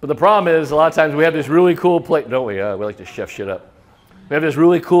 But the problem is a lot of times we have this really cool plate, don't we? We like to chef shit up. We have this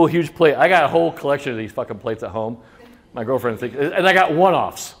really cool huge plate. I got a whole collection of these fucking plates at home. My girlfriend thinks, and I got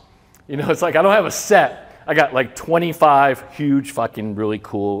one-offs. You know, it's like I don't have a set. I got like 25 huge fucking really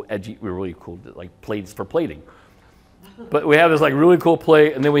cool, edgy, really cool like plates for plating. But we have this like really cool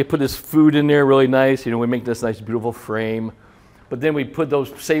plate and then we put this food in there really nice. You know, we make this nice beautiful frame. But then we put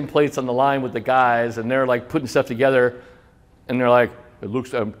those same plates on the line with the guys and they're like putting stuff together and they're like, it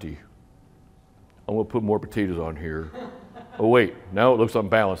looks empty. I'm gonna put more potatoes on here. Oh wait, now it looks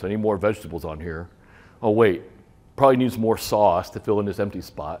unbalanced. I need more vegetables on here. Oh wait, probably needs more sauce to fill in this empty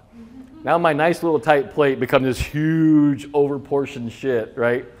spot. Now my nice little tight plate becomes this huge overportioned shit,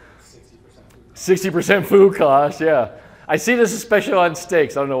 right? 60% food cost, yeah. I see this especially on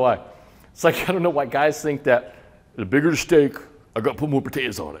steaks. I don't know why. It's like, I don't know why guys think that the bigger the steak, I got to put more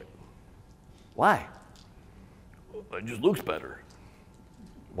potatoes on it. Why? It just looks better.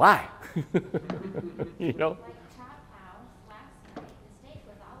 Why? You know? Like Chop House last night, the steak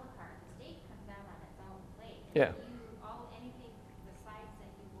was a la carte. The steak comes out on its own plate. Yeah. Anything, the sides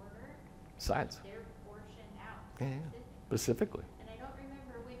that you order, Sides. they're portioned out. Yeah, specifically. And I don't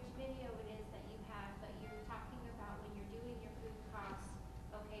remember which video it is that you have, but you're talking about when you're doing your food costs.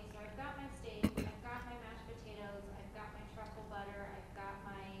 Okay, so I've got my steak, I've got my mashed potatoes, I've got my truffle butter, I've got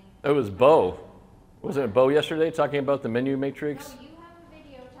my. It was Bo. Wasn't it Bo yesterday talking about the menu matrix? No, you have a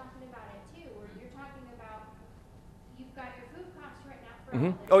video talking about it too, where you're talking about, you've got your food costs written out for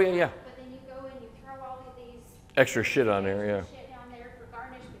all this Oh, yeah, yeah. stuff, but then you go and you throw all of these. Extra shit on there, yeah. Shit down there for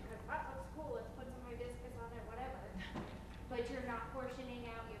garnish because that looks cool, let's put some hibiscus on it, whatever. But you're not portioning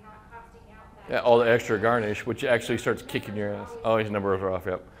out, you're not costing out that. Yeah, all the extra garnish, which actually starts kicking your ass. Oh, his numbers are off,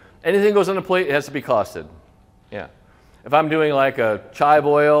 yep. Anything goes on the plate, it has to be costed. Yeah. If I'm doing like a chive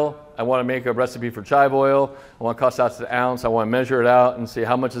oil, I want to make a recipe for chive oil. I want to cost out to the ounce. I want to measure it out and see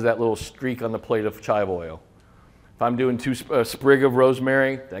how much is that little streak on the plate of chive oil. If I'm doing a sprig of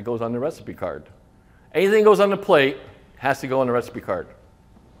rosemary, that goes on the recipe card. Anything goes on the plate has to go on the recipe card.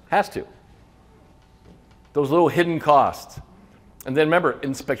 Has to. Those little hidden costs. And then remember,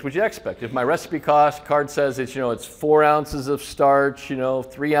 inspect what you expect. If my recipe cost card says it's, it's 4 ounces of starch,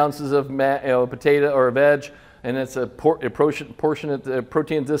 3 ounces of potato or veg, and it's a portion of the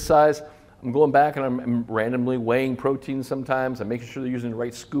protein this size, I'm going back and I'm randomly weighing protein sometimes. I'm making sure they're using the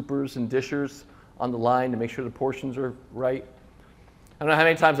right scoopers and dishers on the line to make sure the portions are right. I don't know how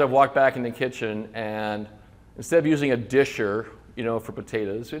many times I've walked back in the kitchen and instead of using a disher, you know, for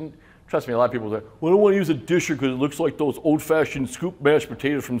potatoes, and trust me, a lot of people say, well, I don't want to use a disher because it looks like those old-fashioned scoop mashed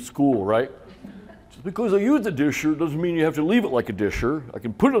potatoes from school, right? Just because I use the disher doesn't mean you have to leave it like a disher. I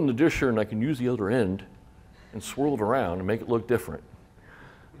can put it on the disher and I can use the other end and swirl it around and make it look different.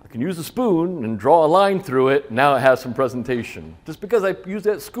 I can use a spoon and draw a line through it, and now it has some presentation. Just because I use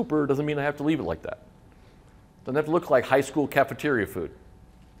that scooper doesn't mean I have to leave it like that. It doesn't have to look like high school cafeteria food,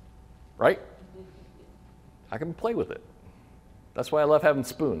 right? I can play with it. That's why I love having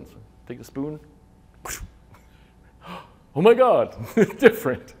spoons. Take the spoon. Oh my God, it's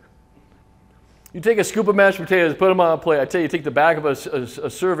different. You take a scoop of mashed potatoes, put them on a plate. I tell you, take the back of a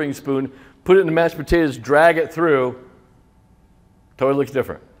serving spoon, put it in the mashed potatoes, drag it through. Totally looks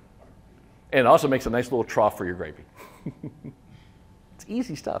different. And it also makes a nice little trough for your gravy. It's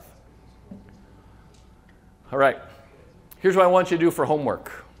easy stuff. All right. Here's what I want you to do for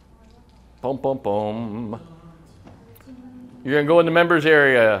homework. Boom, boom, boom. You're going to go in the members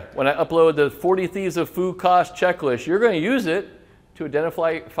area. When I upload the 40 Thieves of Food Cost checklist, you're going to use it to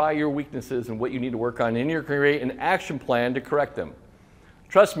identify your weaknesses and what you need to work on, and you're going to create an action plan to correct them.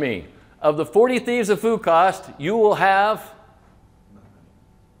 Trust me, of the 40 Thieves of Food Cost, you will have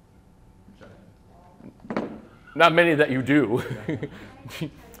not many that you do.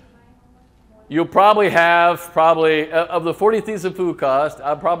 You'll probably have, of the 40 Thieves of Food Cost,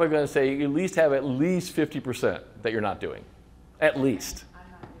 I'm probably going to say you at least have at least 50% that you're not doing. At least.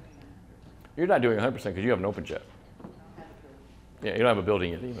 You're not doing 100% because you haven't opened yet. Yeah, you don't have a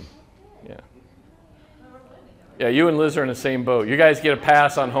building yet even. Yeah. Yeah, you and Liz are in the same boat. You guys get a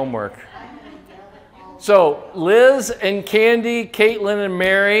pass on homework. So Liz and Candy, Caitlin and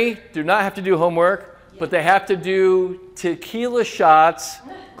Mary do not have to do homework, but they have to do tequila shots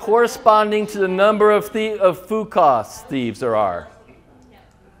corresponding to the number of food costs thieves there are.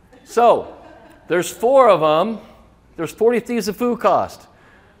 So there's 4 of them. There's 40 Thieves of Food Cost.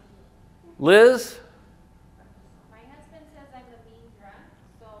 Liz? My husband says I'm a mean drunk,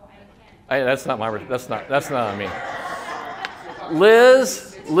 so I can't. Hey, that's not on me.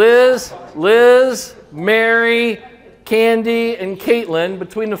 Liz, Mary, Candy, and Caitlin,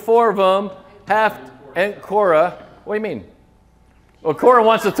 between the 4 of them, and Cora. What do you mean? Well, Cora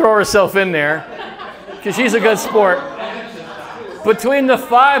wants to throw herself in there because she's a good sport. Between the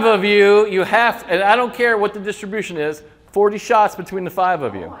 5 of you, you have, and I don't care what the distribution is, 40 shots between the 5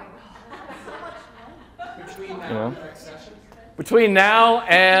 of you. Between now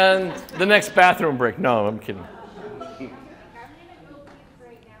and the next bathroom break. No, I'm kidding.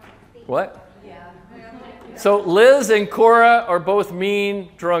 What? So Liz and Cora are both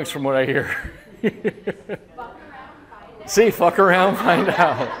mean drunks from what I hear. See, fuck around, find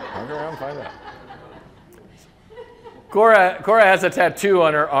out. Fuck around, find out. Cora has a tattoo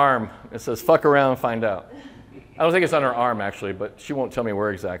on her arm. It says, fuck around, find out. I don't think it's on her arm, actually, but she won't tell me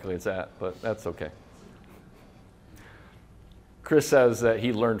where exactly it's at, but that's okay. Chris says that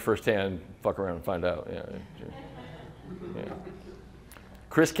he learned firsthand, fuck around and find out. Yeah.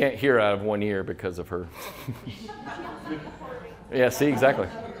 Chris can't hear out of one ear because of her. Yeah, see, exactly.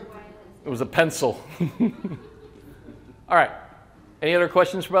 It was a pencil. All right. Any other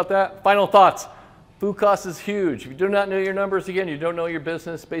questions about that? Final thoughts. Food cost is huge. If you do not know your numbers, again, you don't know your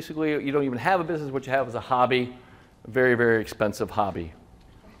business. Basically, you don't even have a business. What you have is a hobby, a very, very expensive hobby.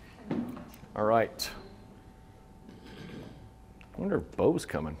 All right. I wonder if Bo's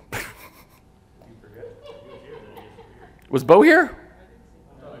coming. Was Bo here?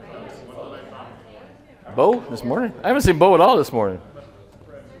 Bo this morning? I haven't seen Bo at all this morning.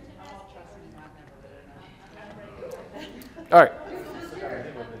 All right.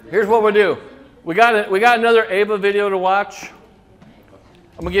 Here's what we'll do. We got another Ava video to watch.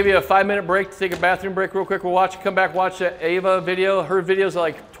 I'm gonna give you a 5-minute break to take a bathroom break real quick. We'll come back, watch that Ava video. Her videos are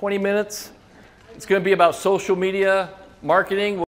like 20 minutes. It's gonna be about social media marketing.